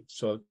Thessaly,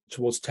 so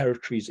towards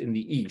territories in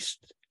the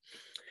east.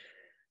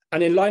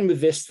 And in line with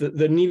this, the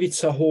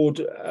Nivica hoard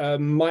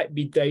might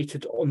be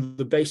dated on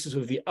the basis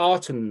of the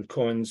Artan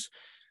coins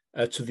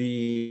to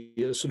the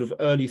sort of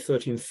early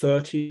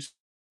 1330s.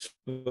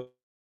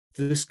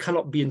 This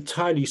cannot be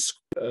entirely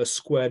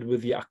squared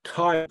with the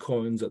Achaean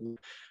coins,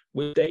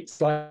 which date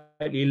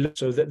slightly later.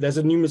 So that there's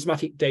a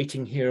numismatic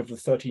dating here of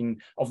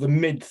the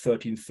mid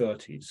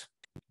 1330s.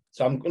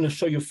 So I'm going to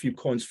show you a few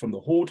coins from the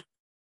hoard.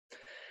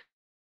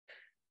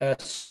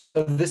 So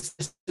this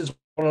is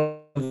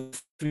one of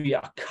the 3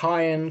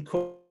 Achaean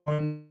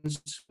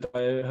coins that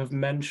I have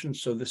mentioned.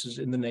 So this is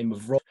in the name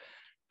of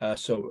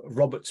so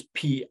Robert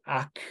P.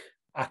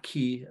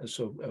 Aki,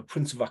 so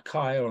Prince of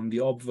Achaia on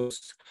the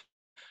obverse,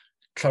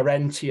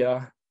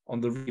 Clarentia on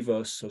the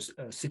reverse, so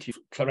city of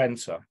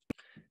Clarentia.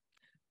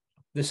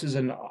 This is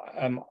an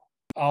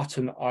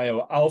Artan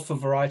Io Alpha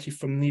variety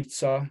from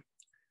Nivica.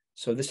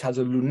 So this has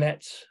a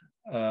lunette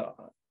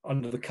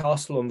under the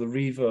castle on the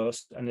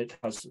reverse, and it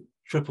has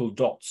triple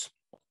dots.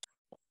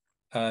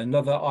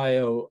 Another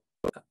Io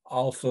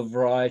Alpha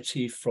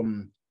variety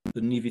from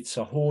the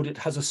Nivica hoard. It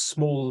has a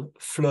small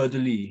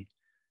fleur-de-lis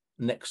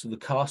next to the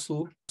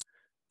castle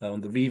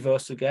on the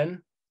reverse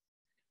again.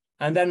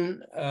 And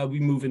then we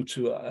move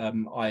into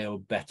Io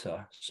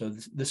Beta. So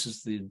this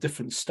is the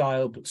different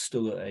style, but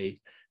still a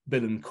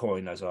Billen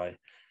coin, as I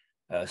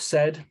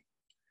said.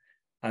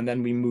 And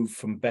then we move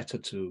from Beta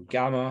to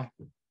Gamma.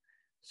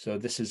 So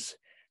this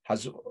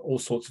has all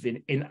sorts of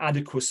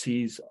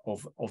inadequacies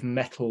of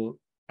metal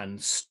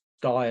and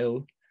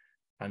style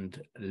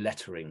and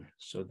lettering.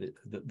 So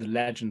the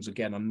legends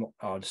again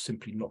are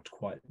simply not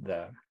quite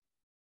there.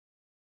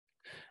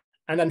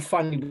 And then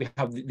finally we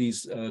have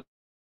these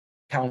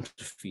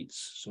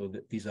counterfeits. So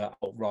that these are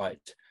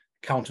outright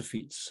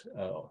counterfeits.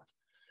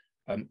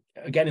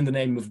 Again, in the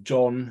name of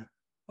John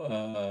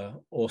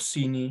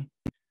Orsini.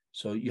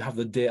 So you have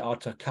the De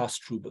Arta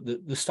Castru, but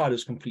the style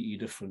is completely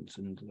different,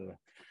 and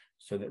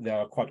so that there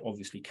are quite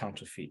obviously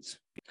counterfeits.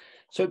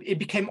 So it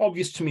became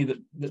obvious to me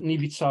that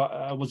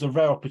Nivica was a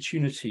rare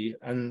opportunity,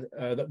 and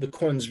that the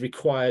coins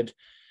required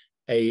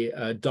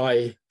a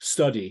dye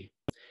study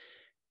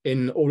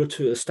in order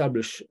to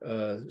establish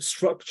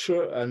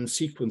structure and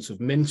sequence of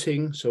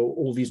minting. So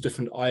all these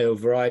different Io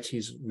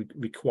varieties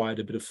required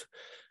a bit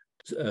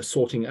of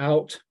sorting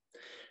out,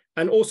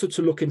 and also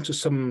to look into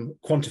some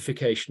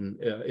quantification,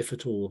 if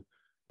at all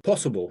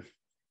possible.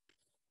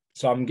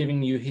 So I'm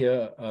giving you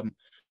here a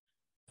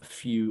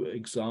few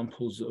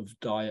examples of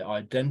die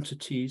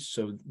identities.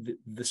 So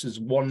this is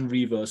one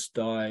reverse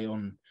die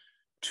on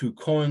 2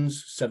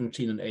 coins,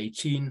 17 and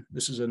 18.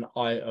 This is an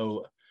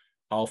Io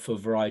Alpha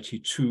variety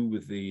 2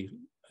 with the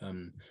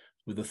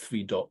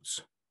 3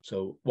 dots.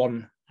 So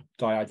one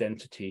die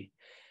identity.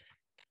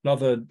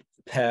 Another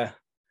pair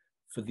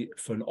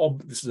this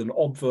is an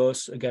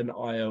obverse, again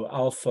Io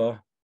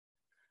Alpha.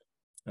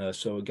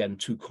 So again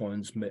 2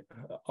 coins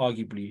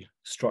arguably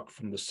struck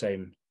from the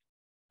same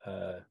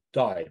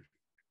die.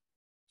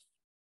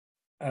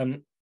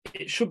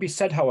 It should be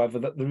said, however,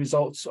 that the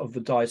results of the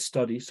die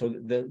study, so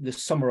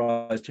this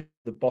summarized at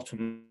the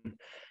bottom,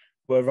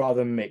 were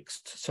rather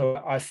mixed.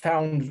 So I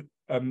found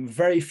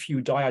very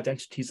few die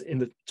identities in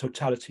the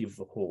totality of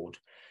the hoard.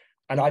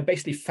 And I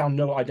basically found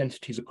no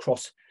identities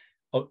across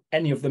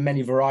any of the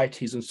many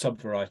varieties and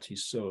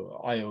sub-varieties. So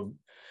Io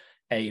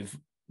A,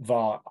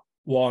 VAR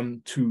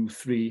 1, 2,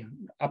 3,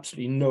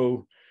 absolutely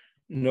no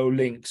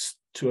links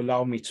to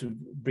allow me to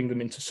bring them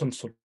into some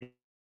sort of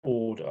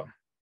order.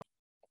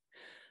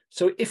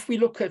 So if we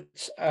look at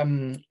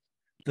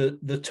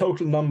the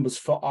total numbers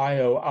for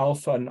Io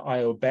Alpha and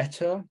Io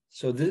Beta,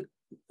 so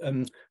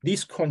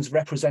these coins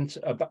represent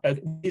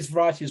these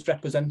varieties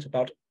represent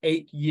about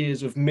 8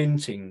 years of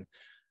minting,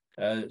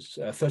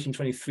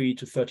 1323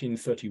 to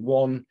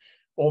 1331,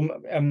 or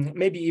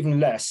maybe even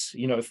less,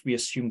 if we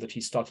assume that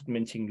he started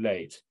minting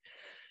late.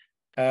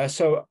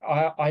 So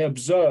I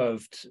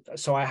observed,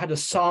 so I had a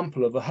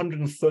sample of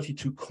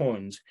 132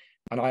 coins,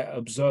 and I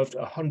observed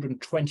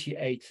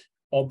 128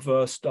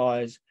 obverse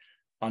dies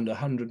and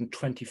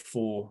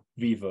 124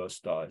 reverse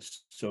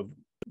dies, so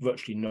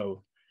virtually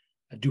no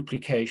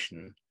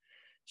duplication.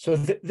 So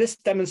this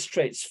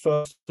demonstrates,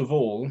 first of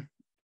all,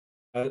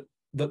 that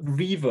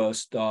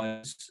reverse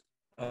dies,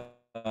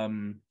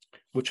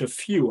 which are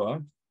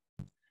fewer,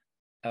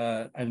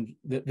 and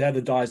they're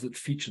the dies that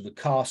feature the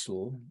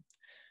castle.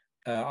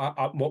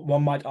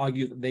 One might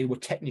argue that they were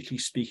technically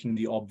speaking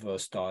the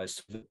obverse dies,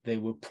 so that they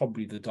were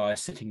probably the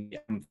dies sitting in the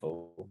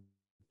anvil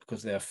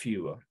because they are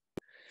fewer.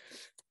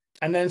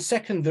 And then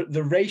second,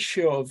 the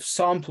ratio of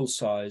sample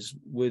size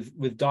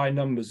with die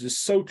numbers is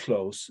so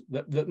close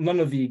that none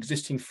of the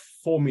existing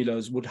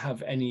formulas would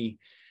have any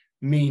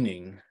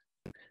meaning.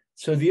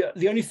 So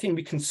the only thing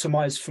we can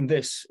surmise from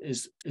this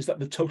is that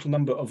the total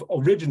number of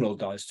original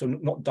dies, so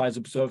not dies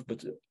observed,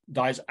 but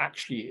dies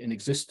actually in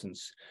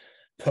existence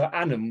per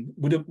annum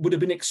would have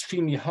been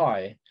extremely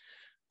high.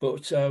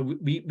 But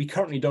we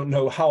currently don't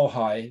know how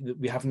high.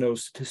 We have no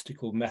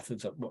statistical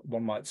methods,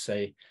 one might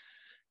say,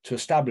 to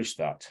establish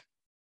that.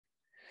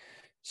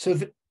 So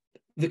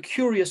there's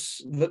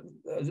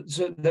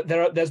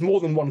more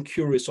than one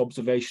curious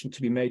observation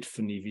to be made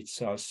for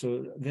Nivica.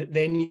 So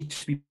they need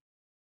to be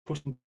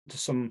put into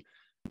some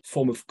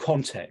form of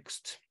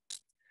context.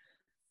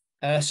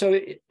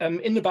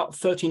 In about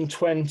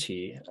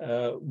 1320,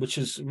 which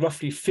is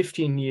roughly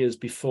 15 years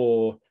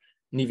before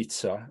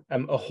Nivica,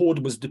 a hoard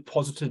was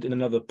deposited in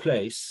another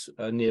place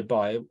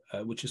nearby,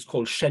 which is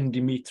called Shen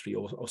Dimitri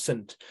or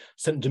Saint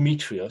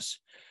Demetrius.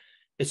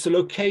 It's a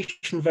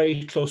location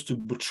very close to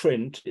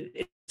Butrint.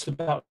 It's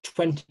about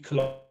 20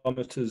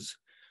 kilometers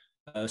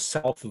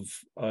south of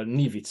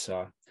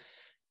Nivica.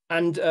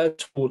 And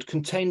hoard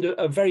contained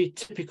a very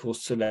typical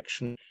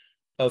selection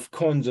of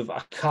coins of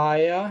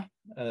Achaia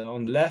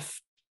on the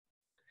left.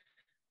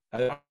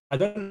 I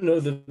don't know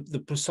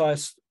the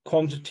precise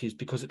quantities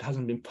because it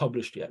hasn't been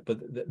published yet, but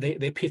they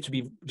appear to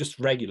be just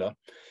regular.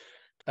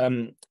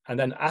 And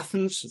then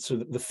Athens, so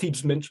the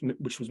Thebes mint,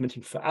 which was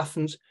minting for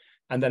Athens,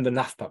 and then the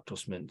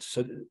Nafpaktos mint.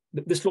 So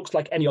this looks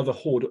like any other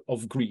hoard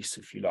of Greece,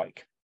 if you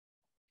like.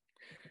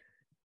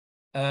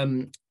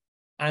 And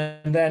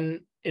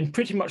then in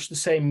pretty much the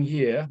same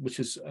year, which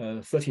is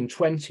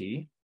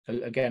 1320,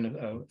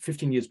 again,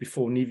 15 years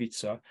before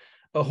Nivica,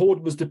 a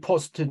hoard was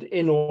deposited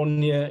in or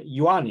near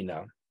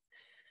Ioannina.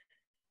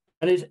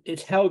 And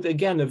it held,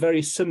 again, a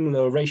very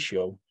similar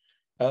ratio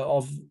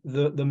of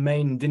the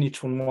main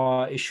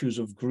Dinitonois issues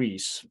of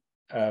Greece.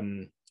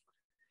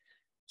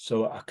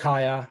 So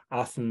Achaia,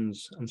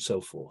 Athens, and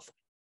so forth.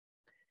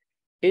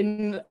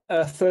 In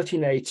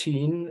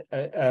 1318,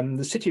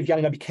 the city of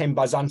Ioannina became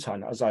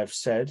Byzantine, as I've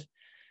said,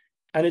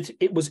 and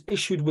it was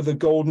issued with a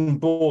golden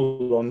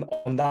bull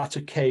on that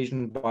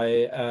occasion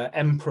by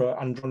Emperor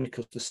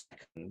Andronicus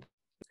II.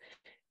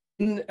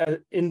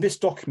 In this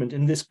document,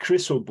 in this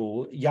Chryso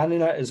bull,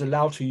 Ioannina is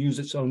allowed to use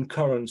its own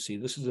currency.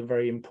 This is a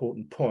very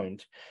important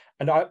point.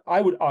 And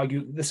I would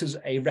argue that this is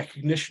a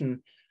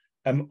recognition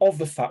of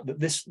the fact that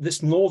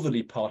this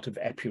northerly part of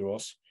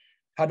Epirus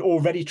had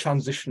already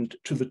transitioned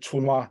to the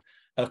Tournois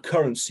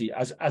currency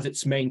as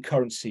its main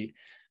currency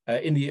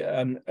in the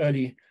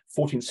early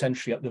 14th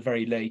century at the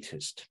very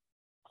latest.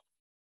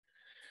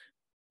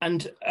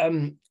 And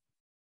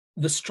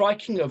the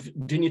striking of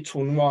Deniers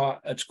Tournois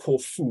at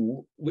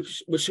Corfu,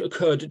 which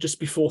occurred just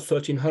before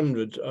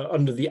 1300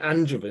 under the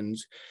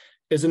Angevins,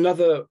 is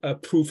another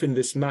proof in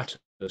this matter,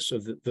 so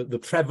the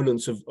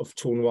prevalence of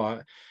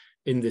Tournois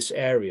in this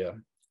area.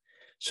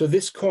 So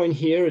this coin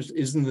here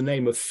is in the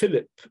name of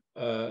Philip,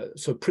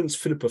 so Prince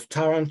Philip of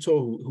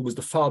Taranto, who was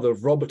the father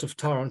of Robert of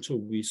Taranto,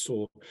 we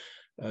saw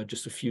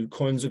just a few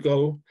coins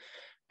ago,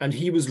 and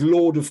he was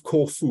Lord of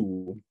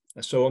Corfu.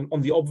 So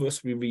on the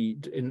obverse, we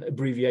read in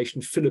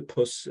abbreviation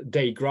Philippus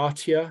Dei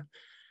Gratia,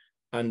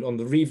 and on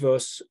the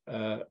reverse,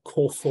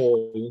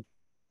 Corfu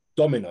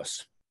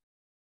Dominus.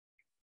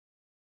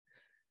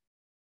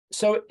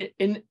 So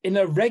in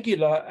a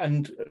regular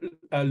and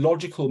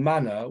logical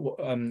manner,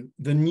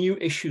 the new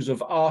issues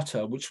of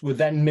Arta, which were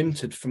then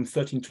minted from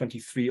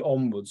 1323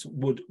 onwards,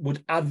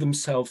 would add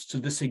themselves to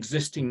this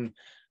existing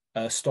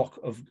stock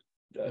of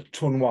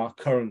Tournois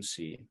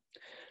currency.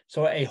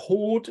 So a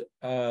hoard,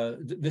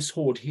 this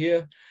hoard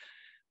here,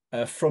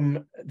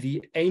 from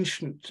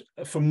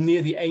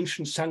near the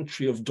ancient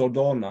sanctuary of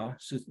Dodona,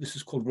 so this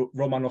is called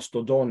Romanos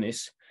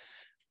Dodonis,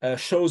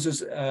 shows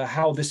us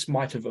how this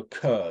might have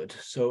occurred.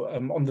 So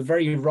on the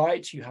very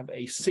right, you have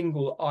a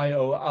single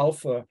IO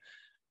alpha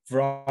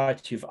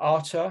variety of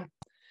Arta,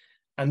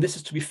 and this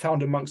is to be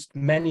found amongst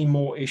many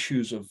more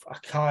issues of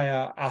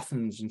Achaia,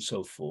 Athens, and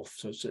so forth.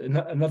 So it's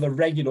another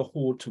regular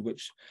hoard to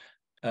which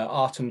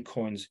Artan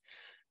coins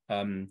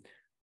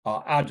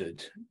are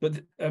added.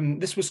 But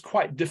this was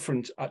quite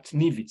different at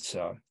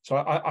Nivica. So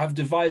I've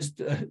devised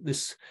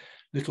this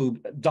little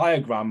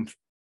diagram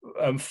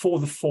for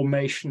the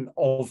formation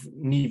of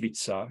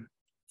Nivica,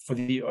 for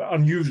the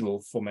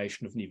unusual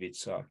formation of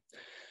Nivica.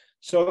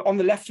 So on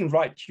the left and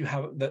right, you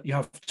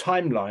have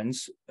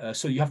timelines.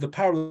 So you have the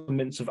parallel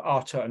mints of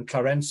Arta and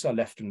Clarenza,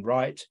 left and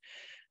right.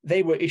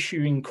 They were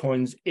issuing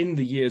coins in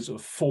the years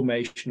of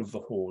formation of the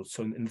hoard,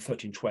 so in the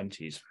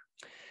 1320s.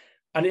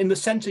 And in the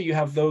center, you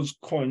have those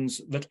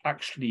coins that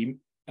actually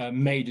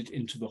made it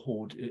into the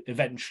hoard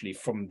eventually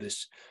from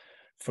these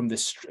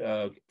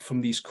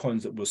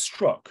coins that were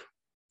struck.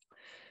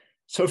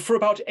 So for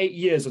about 8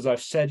 years, as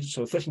I've said,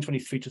 so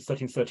 1323 to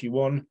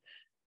 1331,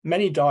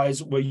 many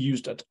dies were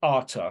used at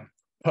Arta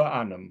per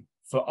annum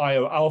for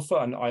IO alpha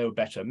and IO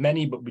beta.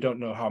 Many, but we don't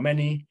know how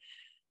many.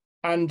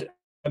 And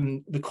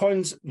the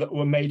coins that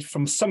were made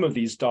from some of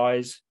these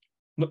dies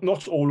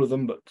not all of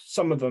them, but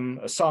some of them,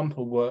 a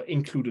sample, were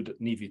included at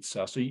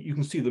Nivica. So you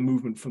can see the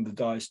movement from the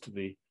dies to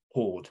the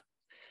hoard.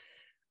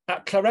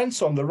 At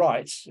Clarence on the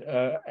right,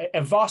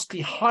 a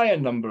vastly higher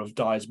number of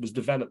dies was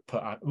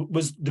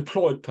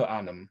deployed per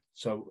annum.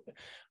 So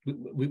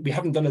we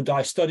haven't done a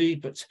die study,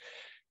 but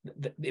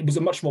it was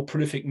a much more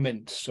prolific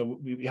mint. So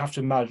we have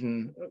to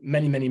imagine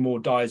many, many more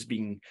dies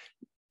being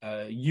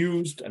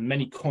used, and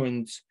many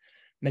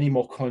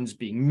more coins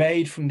being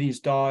made from these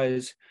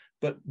dies.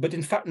 But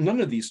in fact, none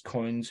of these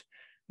coins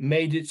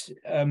made it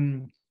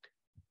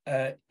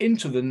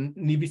into the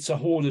Nivica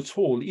hoard at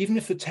all, even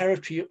if the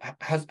territory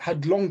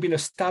had long been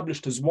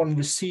established as one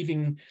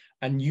receiving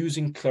and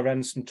using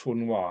Clarence and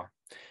Tournois.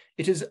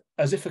 It is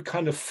as if a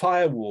kind of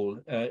firewall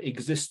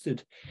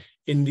existed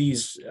in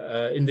this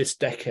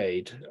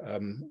decade.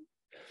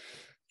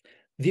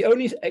 The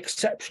only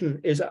exception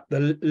is at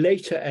the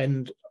later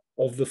end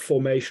of the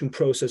formation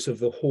process of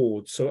the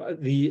hoard. So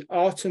the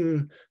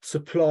Artan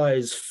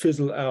supplies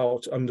fizzle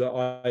out under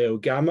Io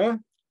Gamma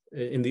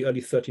in the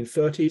early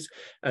 1330s,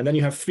 and then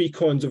you have 3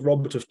 coins of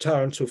Robert of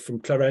Taranto from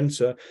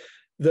Clarenza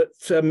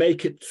that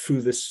make it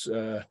through this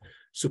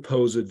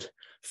supposed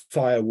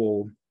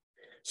firewall.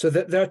 So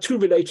there are 2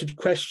 related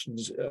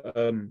questions.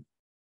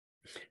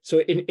 So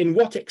in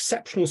what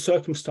exceptional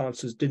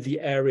circumstances did the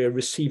area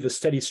receive a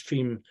steady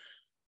stream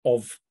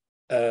of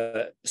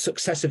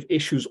successive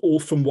issues, all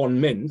from one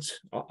mint,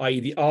 i.e.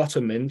 the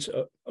Arta mint,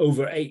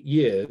 over 8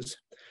 years?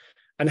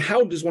 And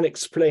how does one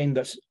explain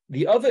that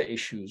the other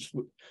issues,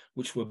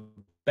 which were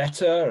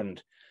better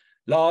and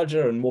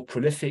larger and more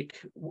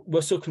prolific,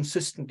 were so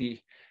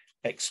consistently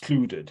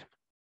excluded?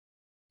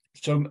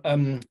 So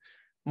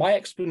my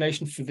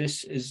explanation for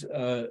this is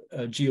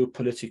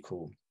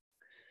geopolitical.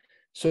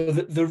 So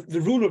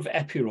the rule of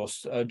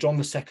Epiros, John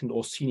II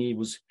Orsini,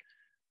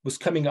 was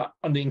coming up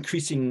under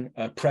increasing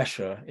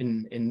pressure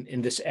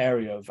in this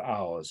area of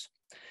ours.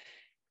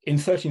 In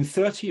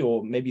 1330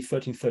 or maybe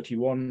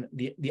 1331,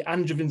 the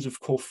Angevins of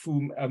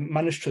Corfu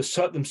managed to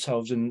assert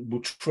themselves in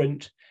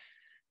Butrint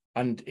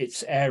and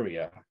its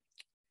area.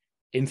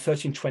 In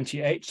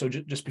 1328, so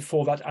just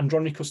before that,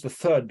 Andronicus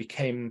III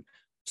became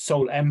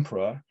sole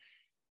emperor,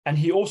 and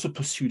he also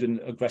pursued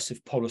an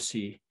aggressive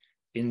policy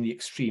in the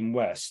extreme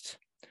west.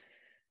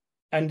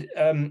 And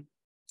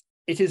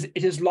it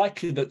is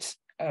likely that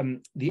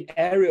the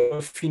area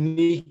of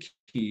Phoinike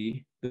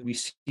that we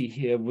see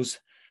here was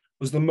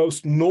the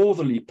most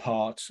northerly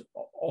part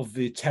of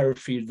the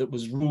territory that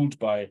was ruled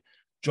by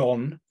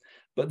John,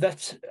 but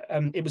that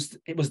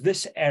it was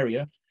this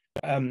area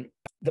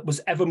that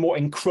was ever more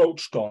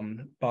encroached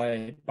on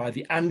by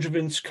the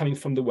Angevins coming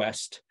from the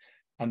west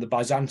and the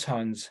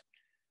Byzantines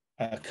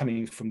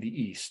coming from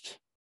the east.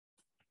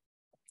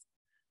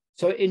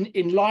 So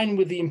in line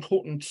with the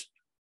important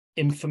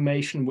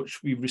information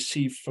which we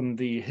received from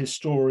the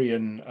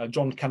historian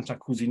John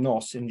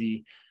Cantacuzínos in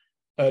the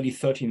early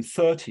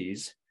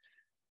 1330s,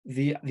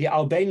 the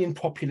Albanian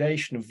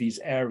population of these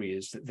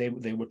areas, they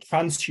were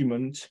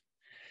transhumant,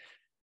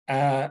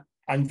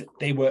 and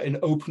they were in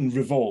open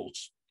revolt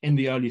in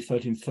the early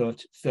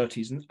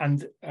 1330s.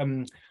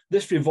 And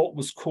this revolt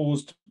was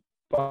caused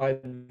by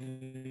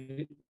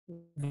the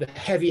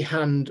heavy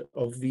hand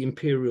of the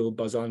imperial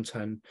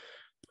Byzantine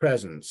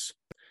presence.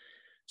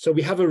 So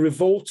we have a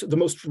revolt. The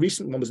most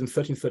recent one was in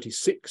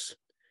 1336.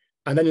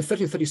 And then in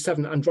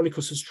 1337,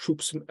 Andronicus's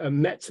troops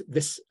met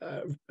this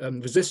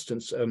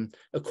resistance,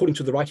 according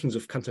to the writings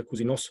of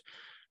Cantacuzínos,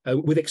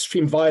 with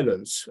extreme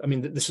violence. I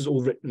mean, this is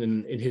all written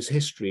in his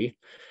history.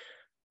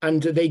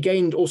 And they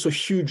gained also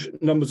huge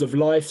numbers of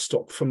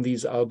livestock from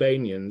these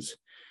Albanians.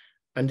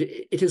 And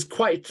it is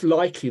quite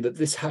likely that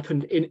this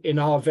happened in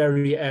our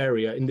very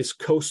area, in this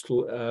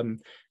coastal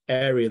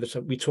area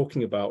that we're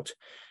talking about.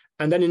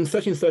 And then in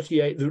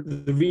 1338,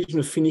 the region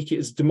of Phoinike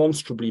is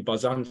demonstrably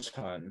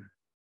Byzantine.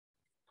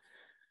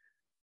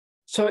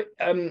 So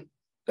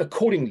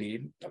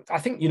accordingly, I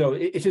think,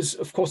 it is,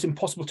 of course,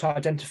 impossible to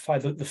identify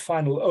the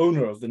final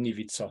owner of the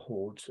Nivica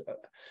hoard.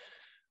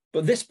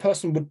 But this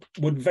person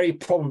would very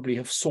probably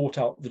have sought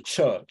out the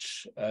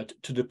church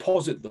to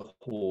deposit the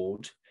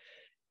hoard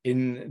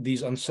in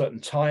these uncertain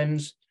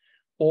times,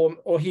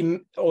 or he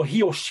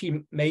or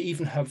she may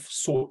even have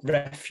sought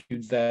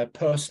refuge there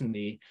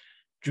personally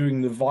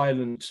during the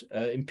violent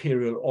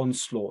imperial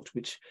onslaught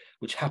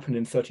which happened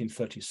in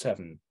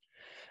 1337.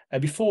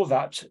 Before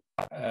that,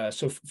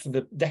 so for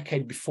the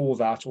decade before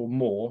that or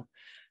more,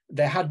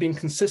 there had been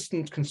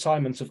consistent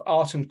consignments of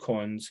Artan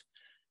coins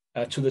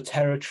to the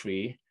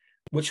territory,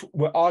 which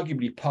were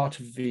arguably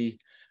part of the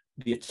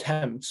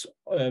attempts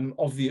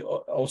of the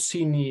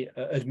Orsini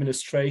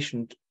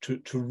administration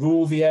to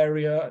rule the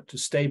area, to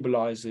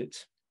stabilize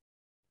it.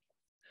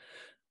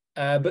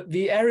 But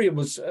the area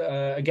was,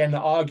 again,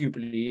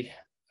 arguably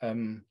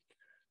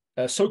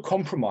so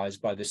compromised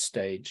by this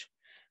stage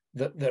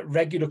that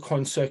regular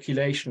coin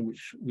circulation,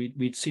 which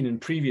we'd seen in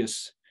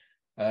previous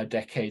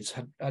decades,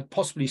 had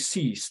possibly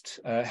ceased,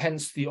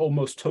 hence the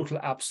almost total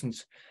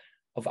absence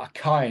of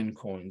Achaean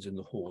coins in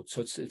the hoard.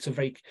 So it's a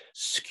very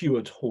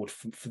skewered hoard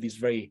for these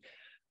very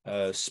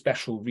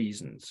special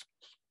reasons.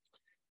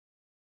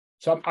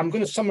 So I'm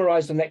going to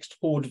summarize the next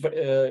hoard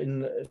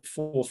in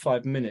 4 or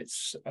 5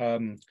 minutes.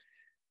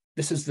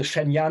 This is the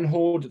Shenyang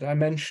hoard that I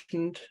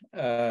mentioned.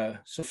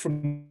 So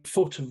from the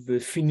foot of the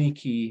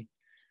Phoinike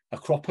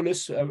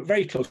Acropolis,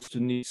 very close to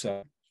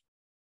Nizza.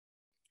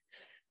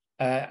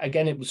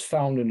 Again, it was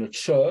found in a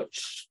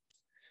church.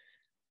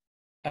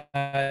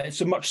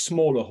 It's a much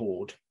smaller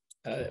hoard.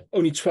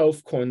 Only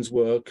 12 coins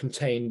were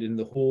contained in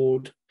the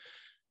hoard.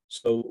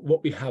 So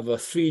what we have are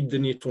 3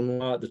 deniers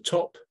tournois at the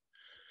top,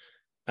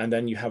 and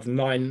then you have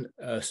 9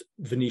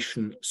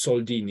 Venetian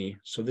soldini.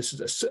 So this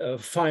is a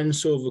fine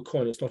silver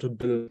coin. It's not a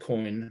bill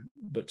coin,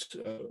 but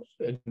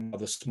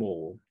rather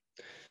small.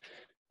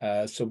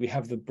 So we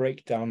have the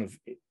breakdown of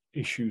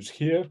issues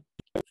here.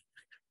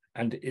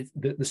 And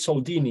the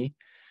soldini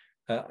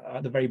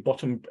at the very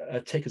bottom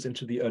take us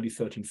into the early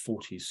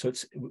 1340s. So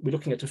we're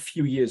looking at a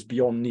few years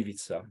beyond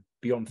Nivitsa,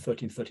 beyond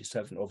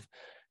 1337 of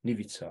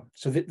Nivitsa.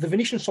 So the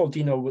Venetian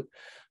soldino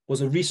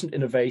was a recent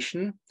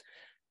innovation.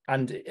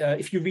 And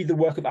if you read the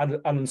work of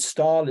Alan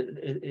Stahl,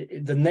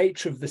 the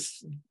nature of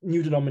this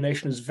new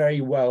denomination is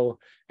very well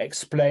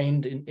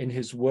explained in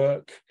his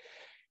work.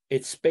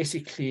 It's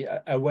basically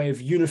a way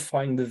of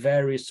unifying the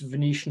various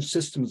Venetian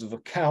systems of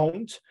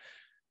account,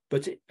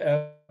 but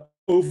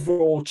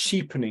overall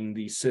cheapening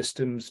these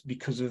systems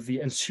because of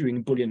the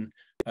ensuing bullion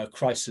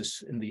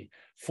crisis in the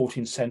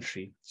 14th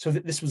century. So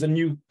this was a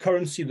new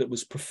currency that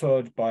was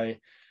preferred by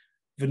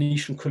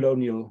Venetian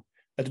colonial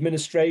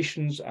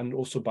administrations and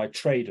also by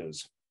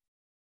traders.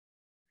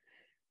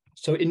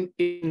 So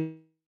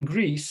in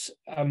Greece,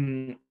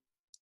 the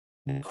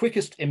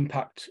quickest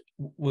impact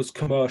was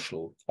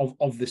commercial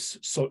of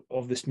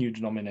this new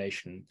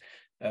denomination,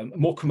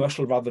 more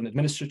commercial rather than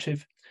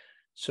administrative.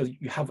 So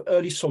you have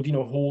early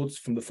soldino hoards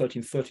from the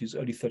 1330s,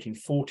 early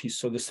 1340s,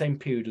 so the same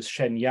period as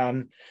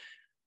Shenyang,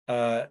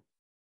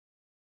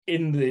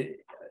 in the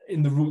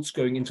routes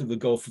going into the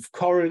Gulf of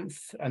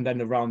Corinth and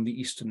then around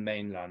the eastern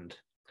mainland.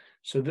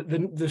 So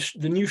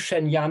the new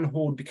Shenyang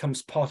hoard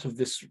becomes part of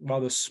this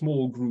rather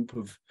small group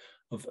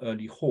of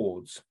early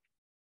hoards.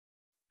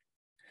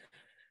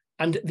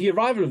 And the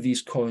arrival of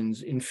these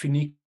coins in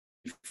Phoinike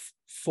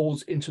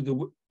falls into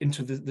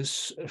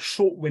this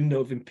short window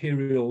of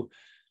imperial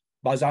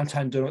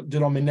Byzantine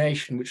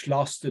denomination, which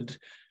lasted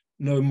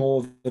no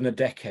more than a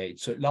decade.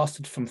 So it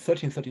lasted from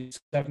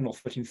 1337 or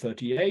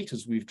 1338,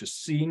 as we've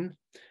just seen,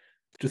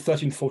 to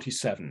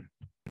 1347.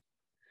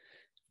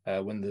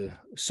 When the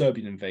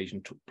Serbian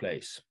invasion took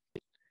place.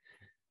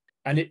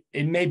 And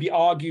it may be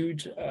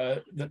argued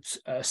that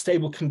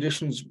stable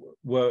conditions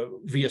were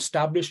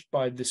re-established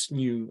by this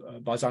new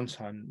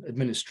Byzantine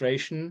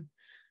administration.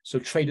 So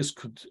traders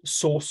could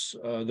source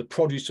the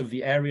produce of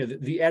the area.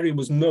 The area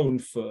was known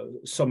for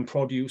some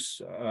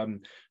produce,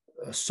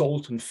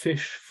 salt and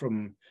fish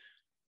from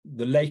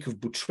the Lake of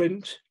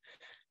Butrint.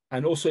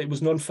 And also it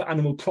was known for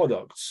animal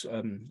products.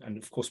 And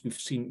of course,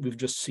 we've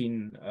just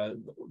seen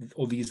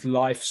all these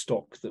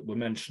livestock that were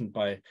mentioned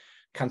by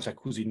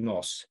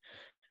Kantacousinos.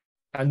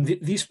 And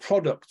these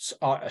products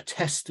are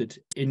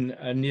attested in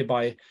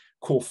nearby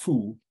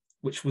Corfu,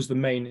 which was the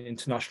main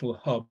international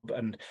hub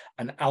and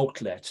an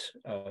outlet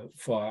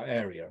for our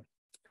area.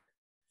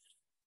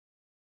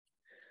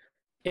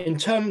 In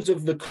terms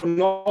of the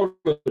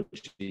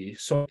chronology,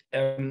 so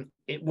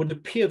it would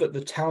appear that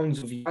the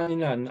towns of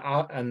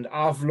Yanina and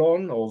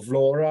Avlon or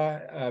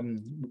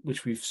Vlora,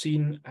 which we've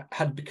seen,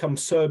 had become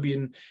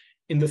Serbian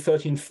in the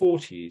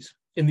 1340s,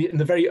 in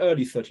the very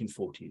early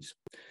 1340s.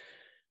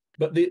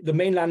 But the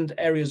mainland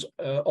areas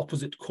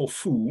opposite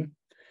Corfu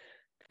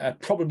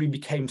probably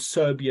became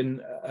Serbian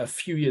a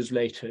few years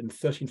later in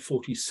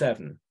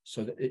 1347.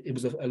 So it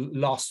was a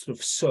last sort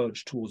of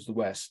surge towards the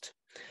west.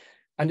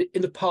 And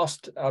in the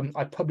past,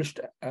 I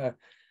published a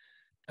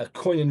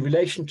coin in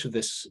relation to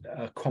this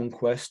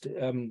conquest.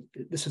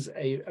 This is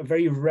a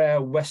very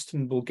rare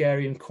Western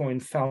Bulgarian coin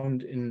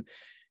found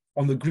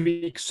on the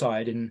Greek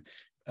side in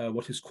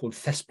what is called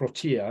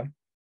Thesprotia.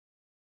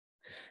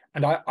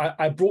 And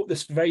I brought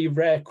this very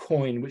rare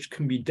coin, which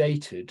can be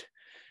dated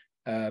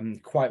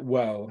quite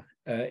well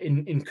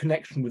in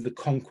connection with the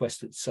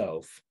conquest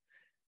itself.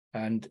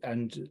 And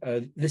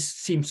this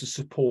seems to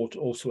support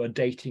also a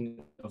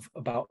dating of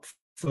about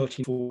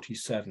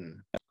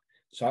 1347.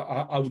 So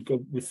I would go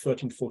with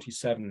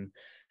 1347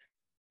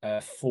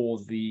 for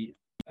the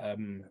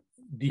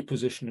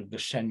deposition of the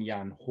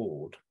Shenyang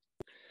hoard.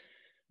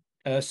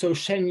 So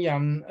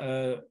Shenyang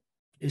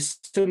is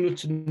similar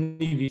to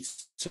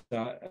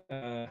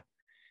Nivitsa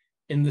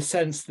in the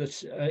sense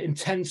that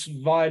intense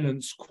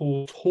violence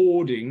caused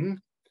hoarding,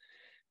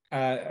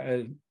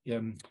 in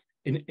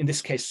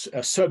this case,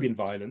 Serbian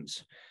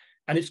violence,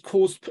 and it's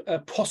caused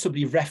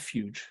possibly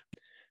refuge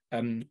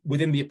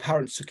within the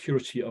apparent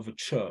security of a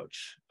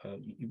church.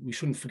 We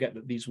shouldn't forget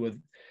that these were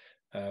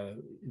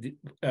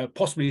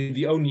possibly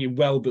the only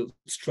well-built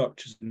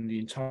structures in the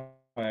entire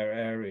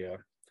area.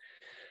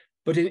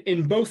 But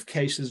in both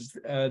cases,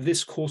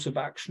 this course of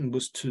action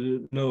was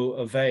to no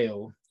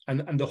avail,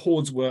 and the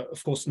hoards were,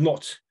 of course,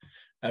 not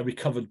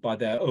recovered by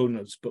their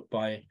owners, but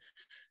by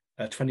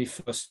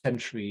 21st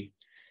century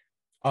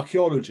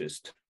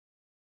archaeologists.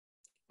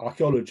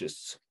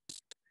 archaeologists.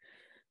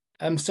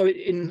 So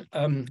in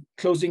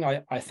closing,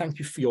 I thank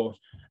you for your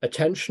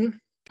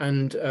attention,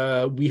 and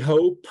we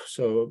hope,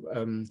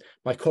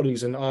 my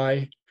colleagues and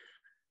I,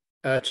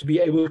 to be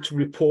able to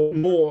report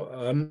more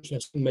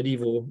interesting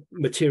medieval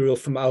material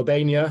from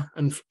Albania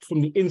and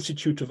from the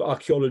Institute of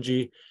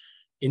Archaeology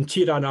in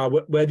Tirana,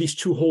 where these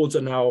two hoards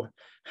are now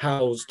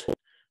housed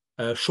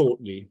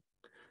shortly.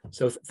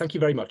 So thank you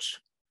very much.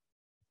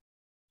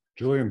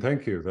 Julian,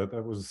 thank you.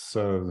 That was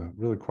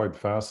really quite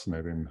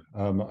fascinating.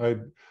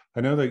 I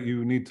know that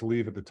you need to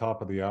leave at the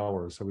top of the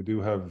hour, so we do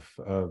have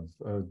a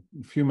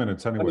few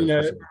minutes anyway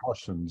for some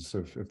questions,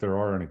 if there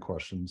are any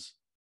questions.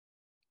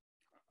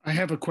 I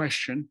have a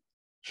question.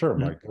 Sure,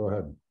 Mike, go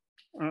ahead.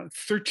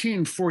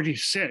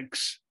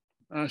 1346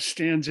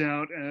 stands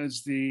out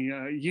as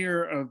the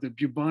year of the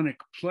bubonic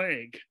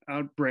plague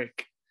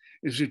outbreak.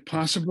 Is it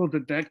possible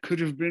that that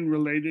could have been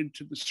related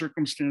to the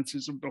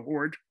circumstances of the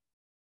hoard?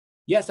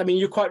 Yes, I mean,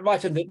 you're quite right.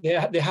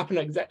 They happen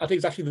at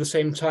exactly the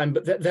same time,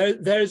 but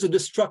there is a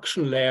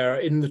destruction layer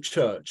in the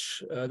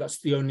church. That's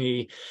the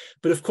only,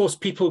 but of course,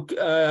 people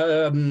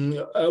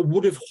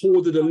would have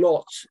hoarded a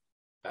lot.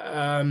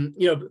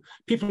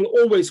 People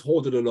always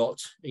hoarded a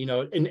lot,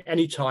 in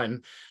any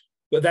time,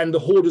 but then the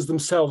hoarders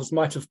themselves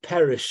might have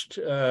perished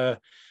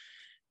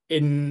in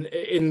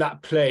that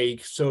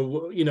plague.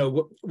 So,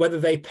 whether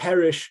they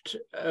perished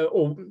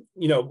or,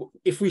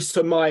 if we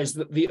surmise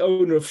that the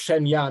owner of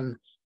Shenyang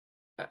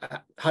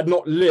had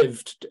not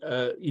lived,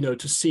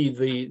 to see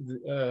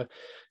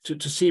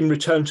to see him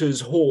return to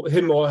his hoard,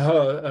 him or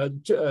her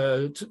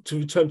to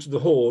return to the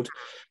hoard.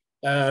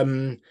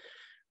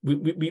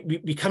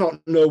 We cannot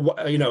know what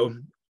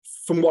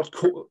from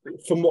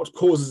what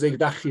causes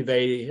exactly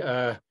they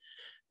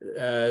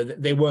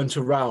weren't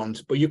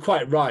around. But you're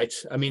quite right.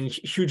 I mean,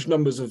 huge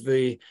numbers of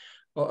the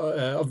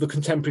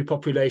contemporary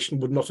population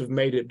would not have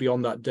made it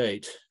beyond that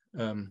date,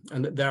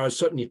 and there are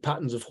certainly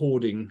patterns of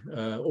hoarding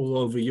all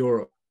over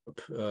Europe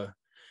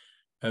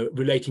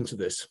relating to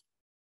this.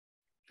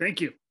 Thank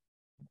you.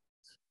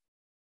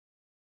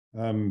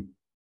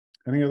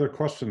 Any other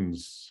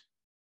questions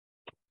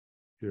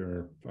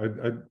here?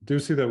 I do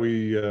see that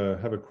we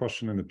have a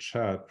question in the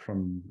chat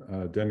from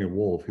Daniel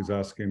Wolf. He's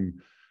asking,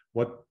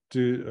 what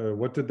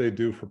did they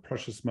do for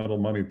precious metal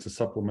money to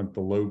supplement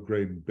the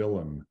low-grade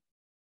billion?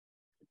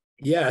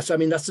 Yes, I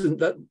mean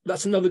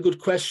that's another good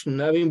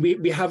question. I mean,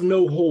 we have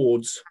no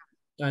hoards,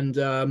 and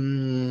there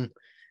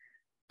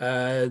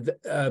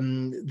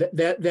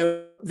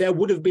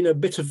would have been a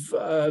bit of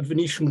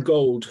Venetian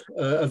gold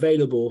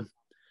available.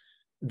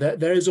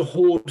 There is a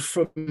hoard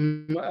from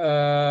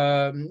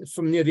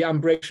near the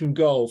Ambracian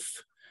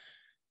Gulf,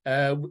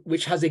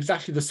 which has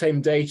exactly the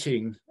same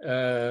dating,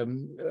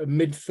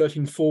 mid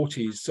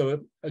 1340s.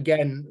 So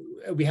again,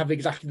 we have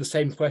exactly the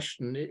same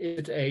question: is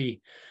it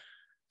a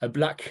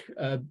Black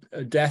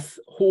Death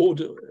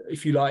hoard,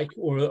 if you like,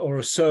 or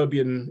a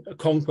Serbian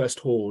conquest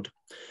hoard?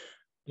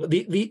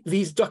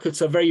 These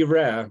ducats are very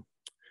rare,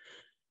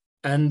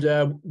 and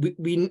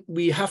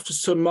we have to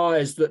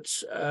surmise that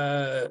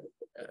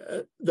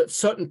that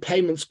certain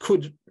payments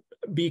could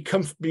be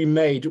comfortably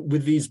made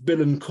with these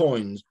billion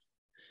coins,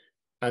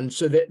 and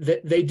so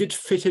they did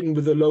fit in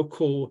with the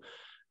local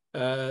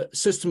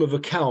system of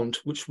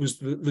account, which was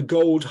the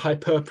gold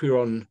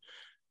hyperpyron,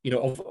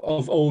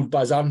 of old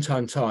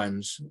Byzantine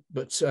times.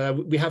 But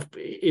we have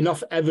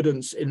enough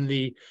evidence in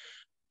the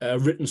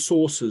written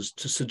sources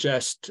to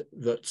suggest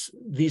that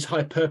these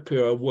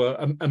hyperpyra were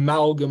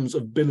amalgams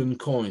of billion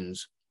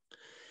coins.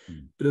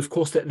 But of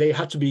course, they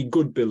had to be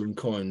good billion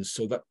coins,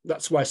 so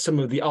that's why some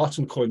of the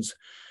Arton coins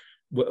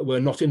were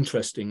not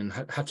interesting and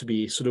had to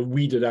be sort of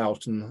weeded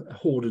out and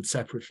hoarded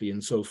separately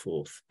and so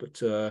forth. But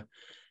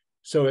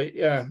so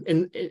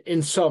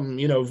in some,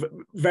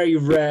 very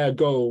rare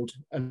gold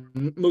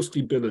and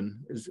mostly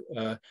billion is,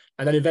 and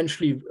then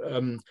eventually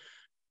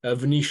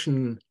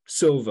Venetian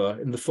silver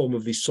in the form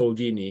of these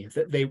soldini.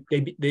 They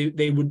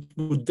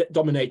would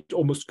dominate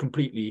almost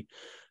completely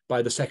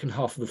by the second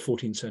half of the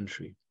 14th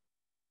century.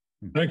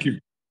 Thank you.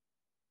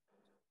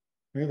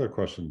 Any other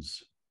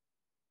questions?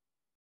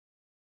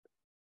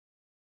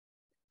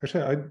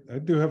 Actually, I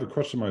do have a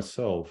question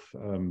myself.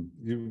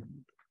 You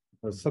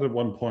said at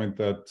one point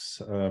that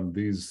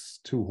these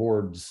two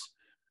hordes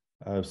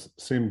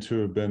seem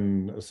to have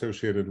been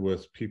associated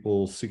with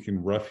people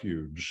seeking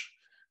refuge,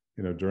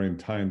 during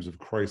times of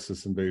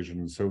crisis, invasion,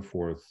 and so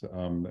forth.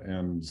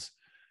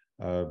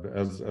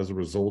 As a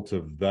result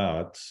of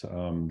that,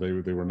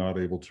 they were not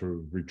able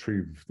to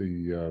retrieve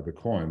the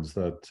coins.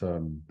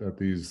 That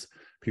these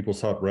people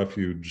sought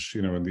refuge,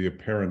 in the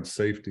apparent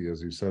safety,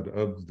 as you said,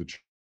 of the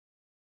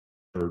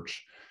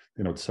church,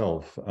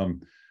 itself.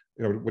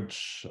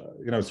 Which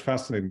is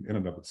fascinating in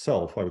and of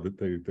itself. Why would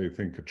they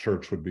think a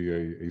church would be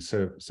a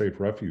safe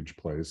refuge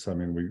place? I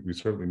mean, we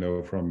certainly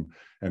know from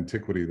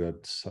antiquity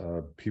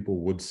that people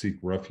would seek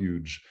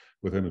refuge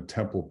within a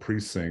temple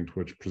precinct,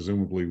 which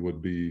presumably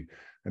would be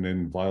an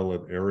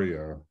inviolate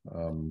area,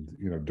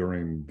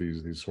 during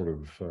these sort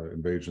of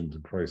invasions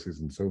and crises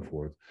and so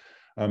forth.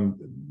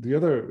 The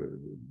other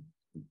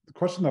the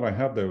question that I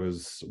have, though,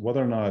 is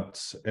whether or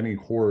not any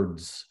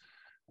hoards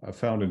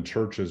found in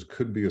churches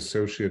could be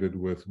associated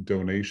with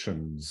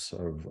donations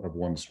of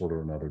one sort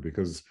or another,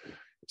 because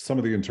some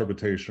of the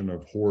interpretation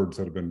of hoards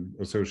that have been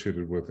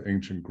associated with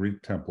ancient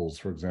Greek temples,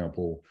 for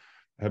example,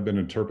 have been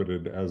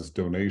interpreted as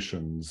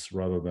donations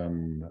rather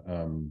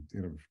than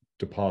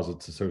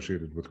deposits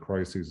associated with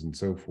crises and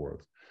so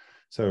forth.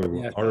 So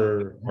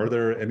are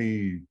there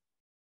any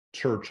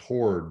church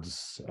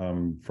hoards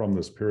from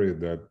this period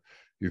that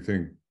you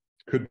think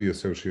could be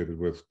associated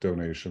with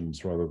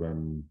donations rather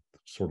than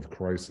sort of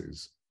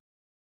crises?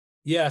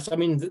 Yes, I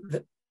mean,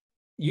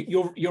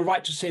 you're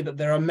right to say that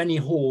there are many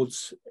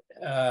hoards,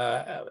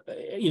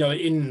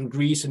 in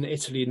Greece and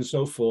Italy and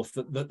so forth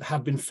that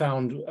have been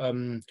found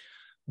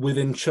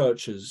within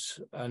churches,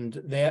 and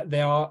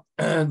they are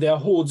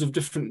hoards of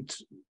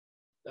different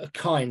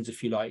kinds,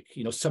 if you like.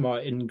 Some are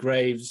in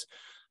graves,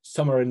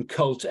 some are in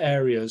cult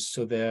areas,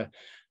 so they're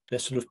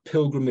sort of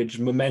pilgrimage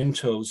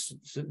mementos.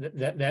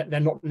 They're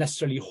not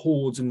necessarily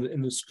hoards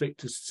in the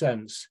strictest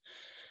sense.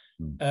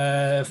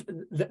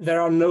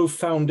 There are no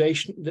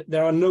foundation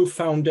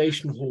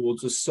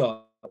hoards as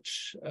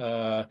such,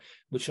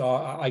 which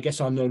I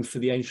guess are known for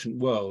the ancient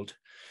world.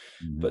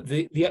 But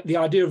the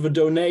idea of a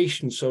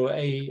donation, so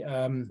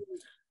a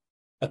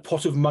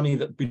pot of money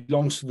that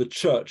belongs to the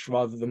church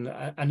rather than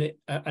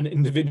an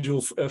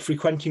individual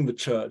frequenting the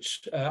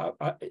church,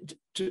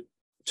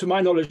 to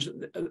my knowledge,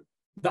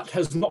 that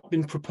has not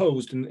been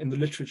proposed in the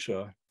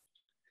literature.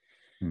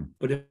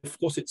 But of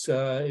course, it's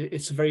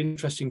a very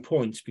interesting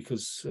point,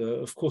 because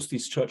of course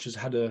these churches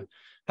had a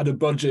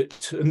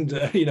budget and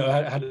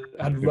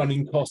had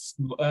running costs,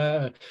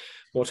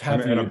 what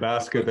have you, and a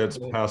basket that's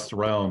passed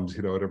around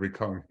at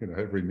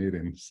every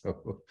meeting.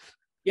 So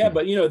yeah,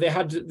 but they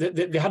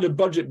had a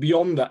budget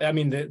beyond that. I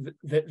mean,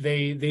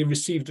 they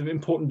received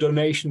important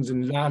donations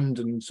in land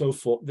and so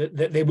forth.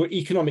 They were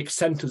economic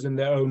centers in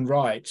their own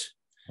right.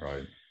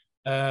 Right.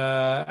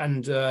 There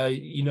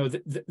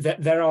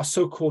are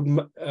so-called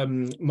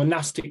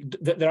monastic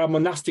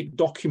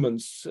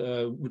documents,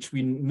 which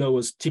we know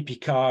as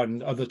tipika,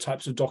 and other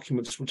types of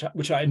documents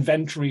which are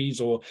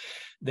inventories, or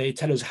they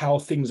tell us how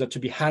things are to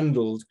be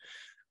handled.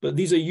 But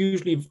these are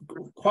usually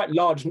quite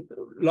large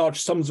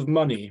sums of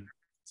money.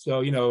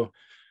 So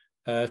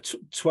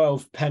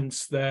 12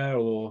 pence there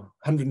or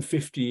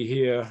 150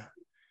 here.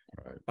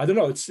 Right. I don't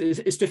know.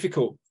 It's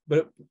difficult,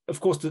 but of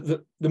course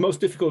the most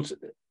difficult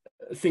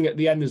thing at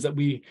the end is that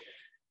we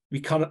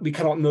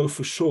cannot know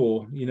for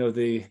sure.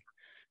 The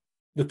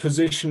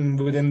position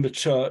within the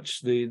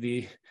church.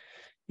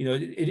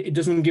 It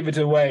doesn't give it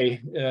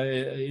away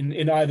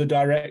in either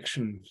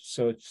direction.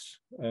 So it's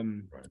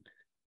right.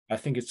 I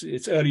think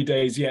it's early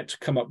days yet to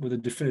come up with a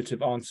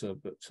definitive answer,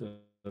 but.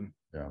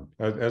 Yeah,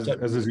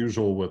 as is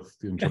usual with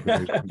the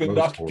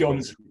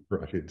interpretation.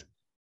 Right.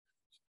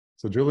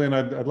 So, Julian,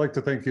 I'd like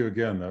to thank you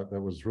again. That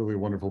was really a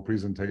wonderful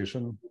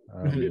presentation.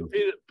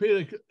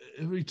 Peter,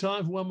 have we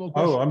time for one more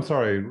question? Oh, I'm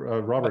sorry,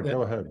 Robert,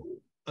 go ahead.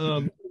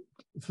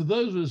 For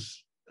those of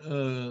us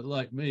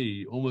like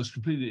me, almost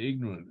completely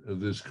ignorant of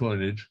this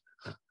coinage,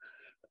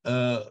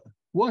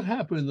 what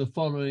happened in the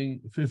following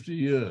 50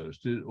 years?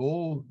 Did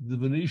all the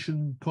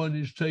Venetian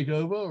coinage take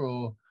over,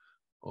 or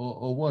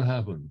what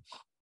happened?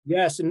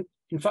 Yes, and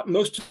in fact,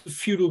 most of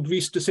feudal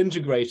Greece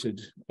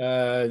disintegrated.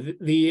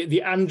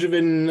 The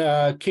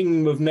Angevin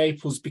kingdom of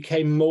Naples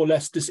became more or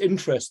less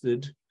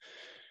disinterested,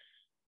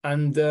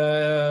 and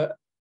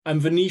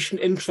Venetian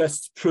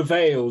interests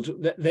prevailed.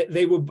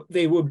 They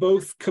were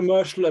both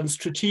commercial and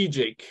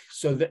strategic.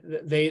 So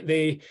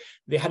they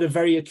had a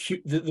very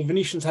acute. The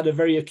Venetians had a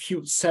very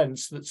acute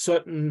sense that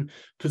certain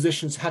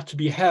positions had to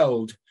be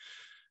held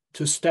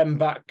to stem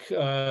back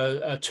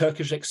a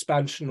Turkish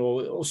expansion,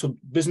 or also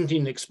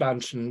Byzantine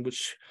expansion,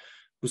 which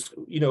was,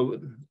 in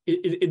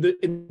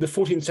the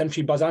 14th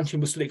century,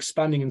 Byzantium was still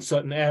expanding in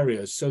certain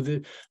areas. So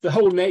the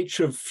whole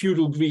nature of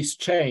feudal Greece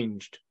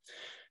changed.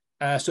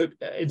 So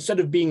instead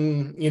of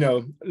being,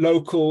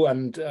 local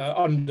and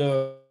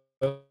under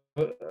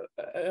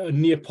a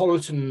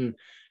Neapolitan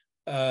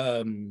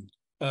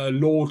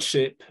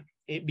lordship,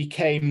 it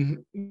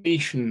became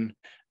Venetian.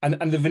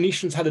 And the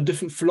Venetians had a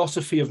different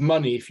philosophy of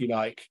money, if you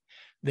like.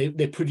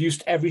 They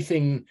produced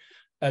everything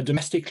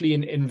domestically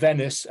in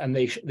Venice, and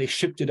they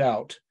shipped it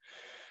out.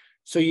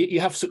 So you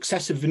have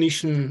successive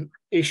Venetian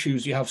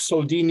issues. You have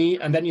soldini,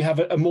 and then you have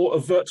a more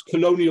overt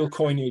colonial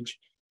coinage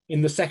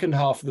in the second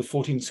half of the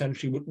 14th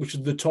century, which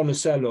is the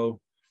tornicello.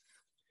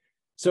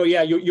 So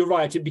yeah, you're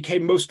right. It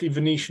became mostly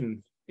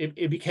Venetian.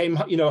 It became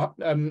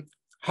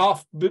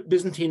half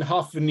Byzantine,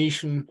 half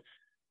Venetian,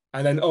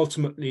 and then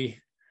ultimately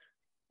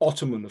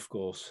Ottoman, of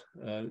course.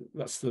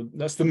 That's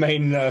the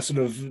main sort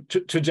of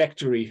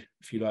trajectory,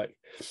 if you like.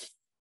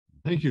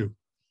 Thank you.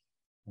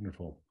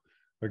 Wonderful.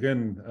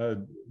 Again,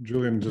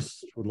 Julian,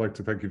 just would like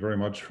to thank you very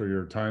much for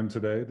your time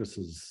today. This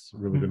has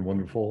really been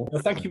wonderful.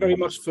 Well, thank you very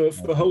much for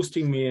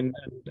hosting me,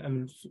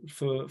 and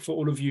for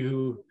all of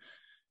you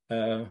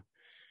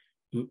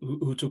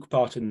who took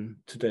part in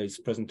today's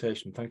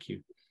presentation. Thank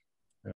you.